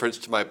like a reference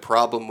to my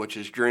problem, which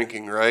is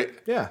drinking, right?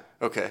 Yeah.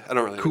 Okay. I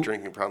don't really have Cool- a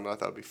drinking problem. I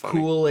thought it'd be funny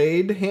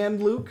Kool-Aid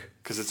Hand Luke.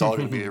 because it's all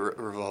going to be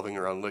revolving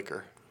around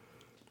liquor.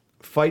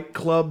 Fight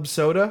Club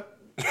Soda.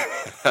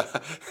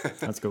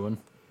 That's a good one.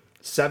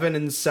 7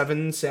 and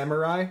 7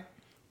 Samurai.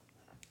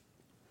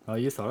 Oh,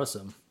 you thought of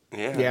some.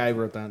 Yeah. Yeah, I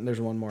wrote that.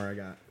 There's one more I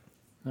got.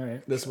 All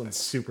right. This one's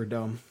super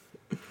dumb.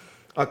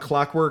 A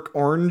Clockwork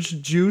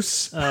Orange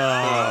Juice. Boo.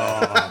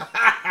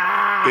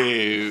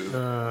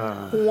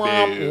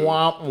 Womp,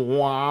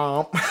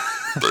 womp, womp.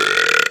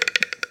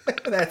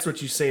 That's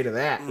what you say to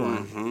that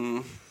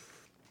one.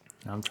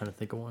 Now I'm trying to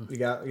think of one. You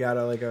got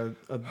a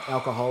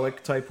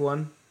alcoholic type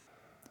one.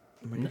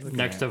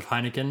 Next of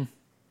Heineken.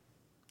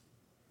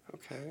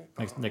 Okay.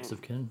 Next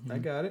of kin. I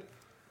got it.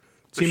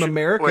 The Team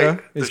America Wait,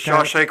 the is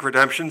kind of... Shawshank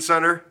Redemption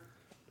Center.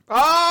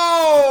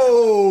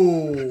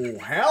 Oh,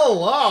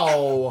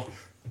 hello.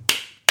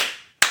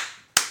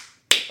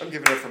 I'm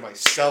giving it for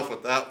myself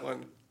with that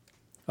one.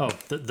 Oh,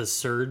 the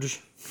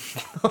Surge.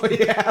 Oh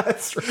yeah,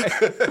 that's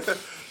right.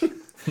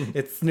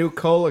 It's new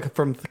cola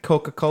from the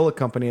Coca-Cola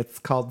Company. It's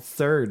called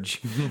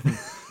Surge.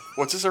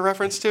 What's this a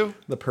reference to?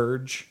 The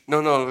Purge. No.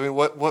 I mean,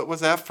 what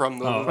was that from?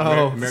 The Oh,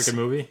 Oh. American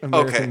movie.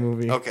 American okay.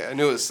 movie. Okay, I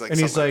knew it was like And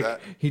he's something like,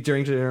 like that. he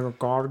drinks it and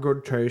got a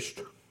good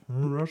taste.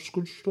 That's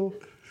good stuff.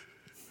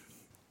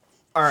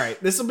 All right,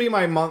 this will be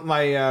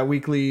my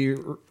weekly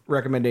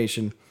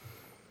recommendation.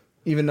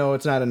 Even though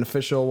it's not an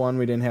official one,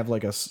 we didn't have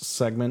like a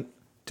segment.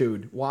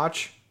 Dude,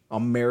 watch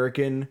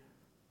American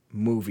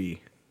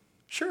Movie.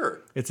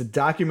 Sure. It's a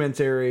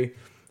documentary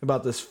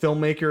about this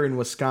filmmaker in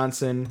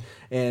Wisconsin,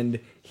 and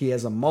he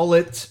has a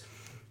mullet,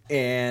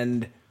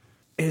 and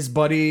his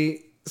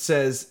buddy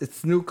says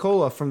it's new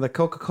cola from the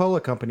Coca-Cola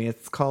Company.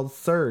 It's called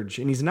Surge,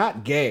 and he's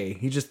not gay.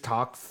 He just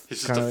talks.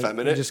 He's just kinda-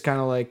 effeminate? He just kind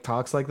of like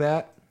talks like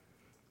that.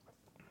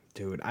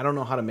 Dude, I don't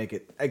know how to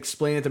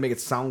explain it to make it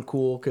sound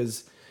cool,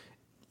 because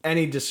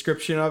any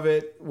description of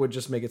it would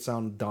just make it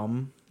sound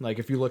dumb. Like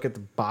if you look at the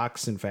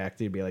box, in fact,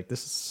 you'd be like,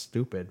 "This is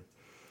stupid."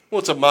 Well,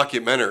 it's a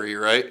mockumentary,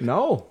 right?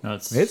 No, No,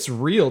 it's it's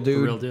real, The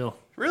dude. real deal.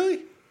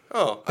 Really?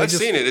 Oh, I've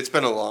just- seen it. It's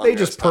been a long. They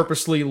just ass time.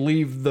 purposely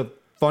leave the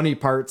funny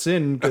parts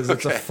in because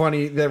it's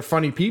Okay. they're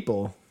funny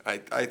people. I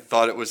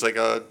thought it was like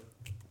a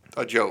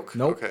joke.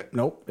 Nope. Okay.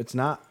 Nope, it's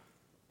not.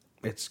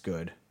 It's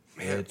good.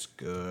 Man. It's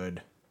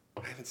good.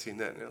 I haven't seen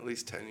that in at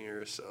least 10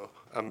 years, so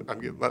I'm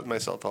letting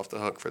myself off the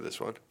hook for this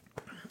one.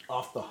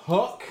 Off the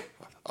hook.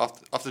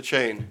 Off the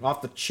chain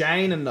Off the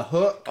chain and the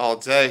hook. all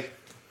day.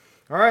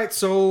 All right,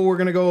 so we're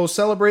going to go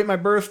celebrate my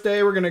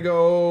birthday. We're going to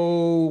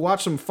go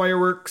watch some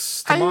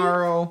fireworks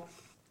tomorrow.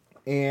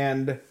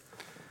 And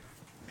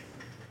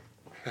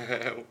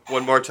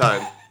One more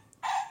time.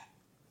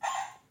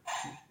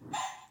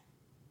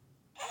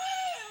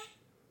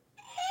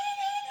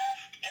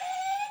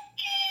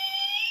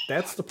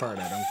 that's the part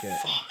I don't get.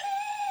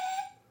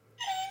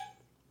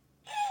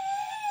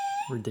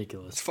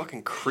 Ridiculous. It's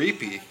fucking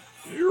creepy.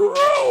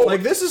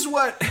 Like this is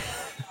what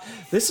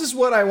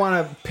I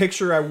want to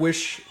picture. I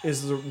wish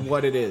is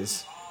what it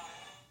is.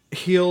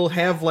 He'll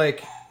have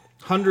like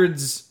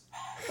hundreds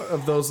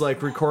of those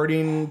like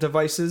recording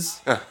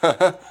devices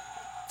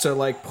to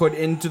like put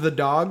into the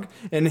dog,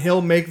 and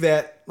he'll make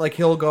that like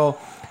he'll go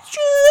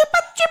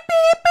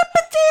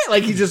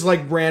like he's just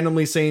like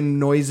randomly saying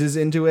noises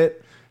into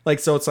it. Like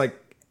so, it's like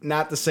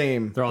not the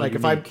same. They're all like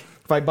unique.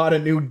 if I bought a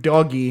new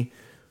doggy,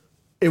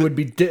 it would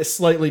be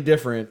slightly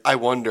different. I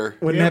wonder.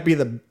 Wouldn't that be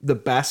the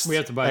best We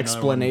have to buy another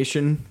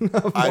explanation?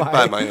 Of I'd why?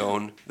 buy my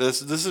own.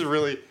 This is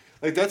really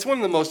like that's one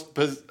of the most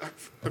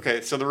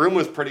okay. So the room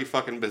was pretty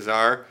fucking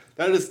bizarre.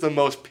 That is the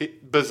most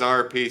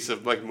bizarre piece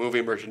of like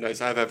movie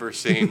merchandise I've ever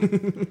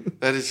seen.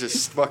 That is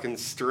just fucking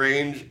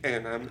strange,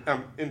 and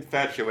I'm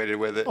infatuated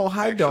with it. Oh,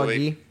 hi,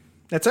 actually. doggy.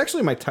 That's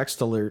actually my text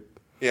alert.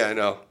 Yeah, I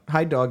know.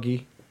 Hi,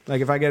 doggy.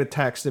 Like if I get a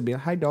text, it'd be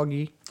hi,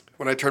 doggy.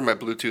 When I turn my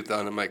Bluetooth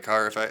on in my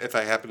car, if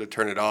I happen to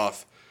turn it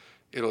off,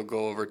 it'll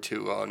go over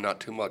to not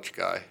too much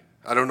guy.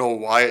 I don't know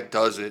why it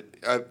does it.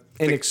 I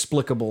think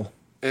Inexplicable.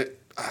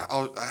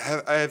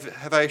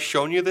 have I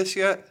shown you this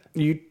yet?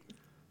 You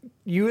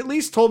at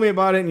least told me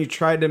about it, and you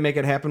tried to make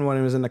it happen when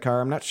I was in the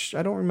car. I'm not.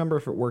 I don't remember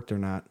if it worked or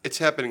not. It's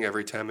happening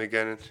every time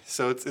again.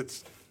 So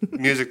it's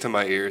music to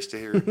my ears to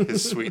hear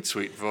his sweet,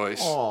 sweet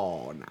voice.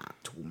 Oh, not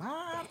too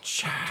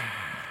much.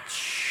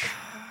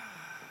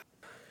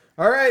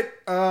 All right.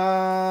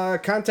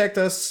 Contact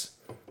us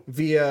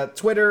via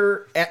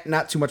Twitter at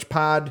Not Too Much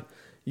Pod.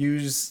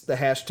 Use the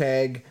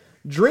hashtag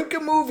Drink a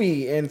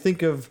Movie and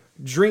think of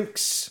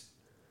drinks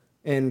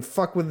and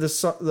fuck with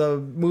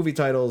the movie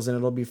titles, and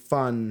it'll be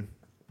fun.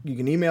 You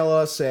can email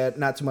us at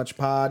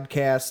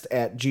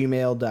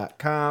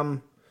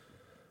nottoomuchpodcast@gmail.com.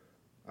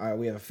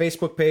 We have a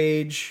Facebook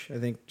page. I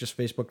think just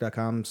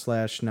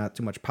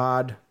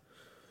facebook.com/nottoomuchpod.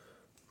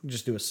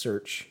 Just do a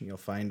search. You'll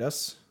find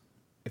us.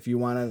 If you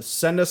want to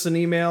send us an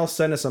email,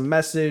 send us a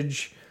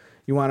message.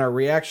 You want our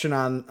reaction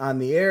on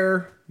the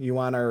air. You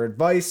want our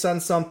advice on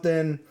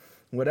something.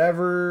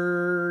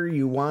 Whatever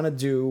you want to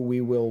do,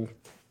 we will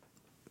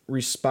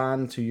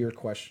respond to your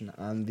question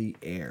on the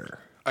air.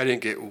 I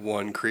didn't get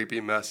one creepy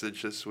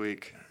message this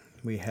week.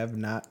 We have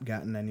not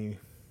gotten any.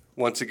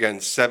 Once again,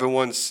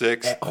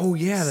 716 Oh,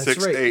 yeah,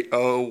 that's right.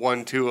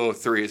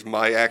 680-1203 is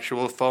my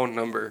actual phone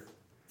number.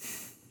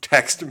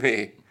 Text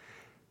me.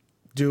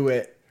 Do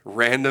it.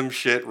 Random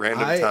shit,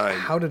 random time.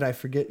 How did I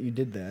forget you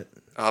did that?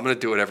 I'm going to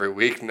do it every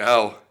week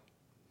now.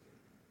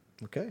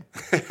 Okay.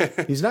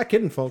 He's not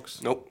kidding,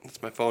 folks. Nope,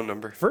 that's my phone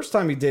number. First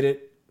time he did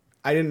it,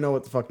 I didn't know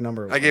what the fuck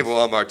number it was. I gave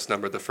Walmart's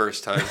number the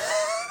first time.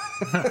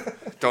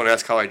 Don't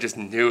ask how I just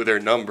knew their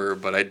number,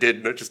 but I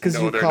did just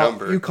know their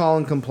number. You call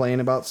and complain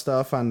about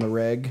stuff on the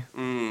reg.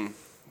 Oh,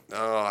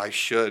 I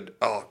should.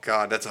 Oh,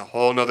 God, that's a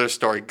whole nother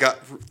story. God,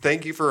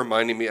 thank you for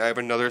reminding me. I have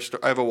another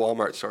I have a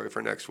Walmart story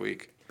for next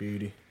week.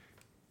 Beauty.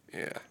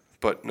 Yeah,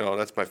 but no,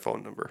 that's my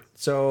phone number.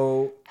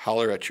 So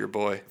Holler at your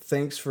boy.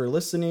 thanks for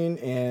listening,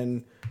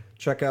 and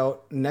check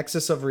out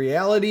Nexus of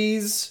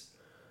Realities,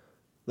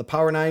 the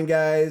Power 9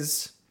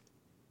 guys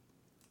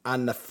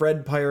on the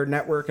Fred Pyre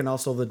Network, and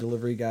also the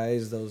Delivery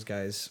guys. Those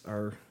guys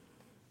are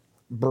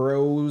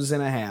bros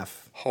and a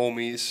half.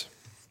 Homies.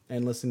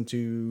 And listen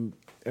to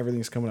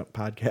Everything's Coming Up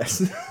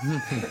podcast.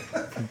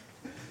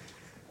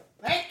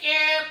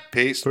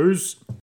 Peace. Peace.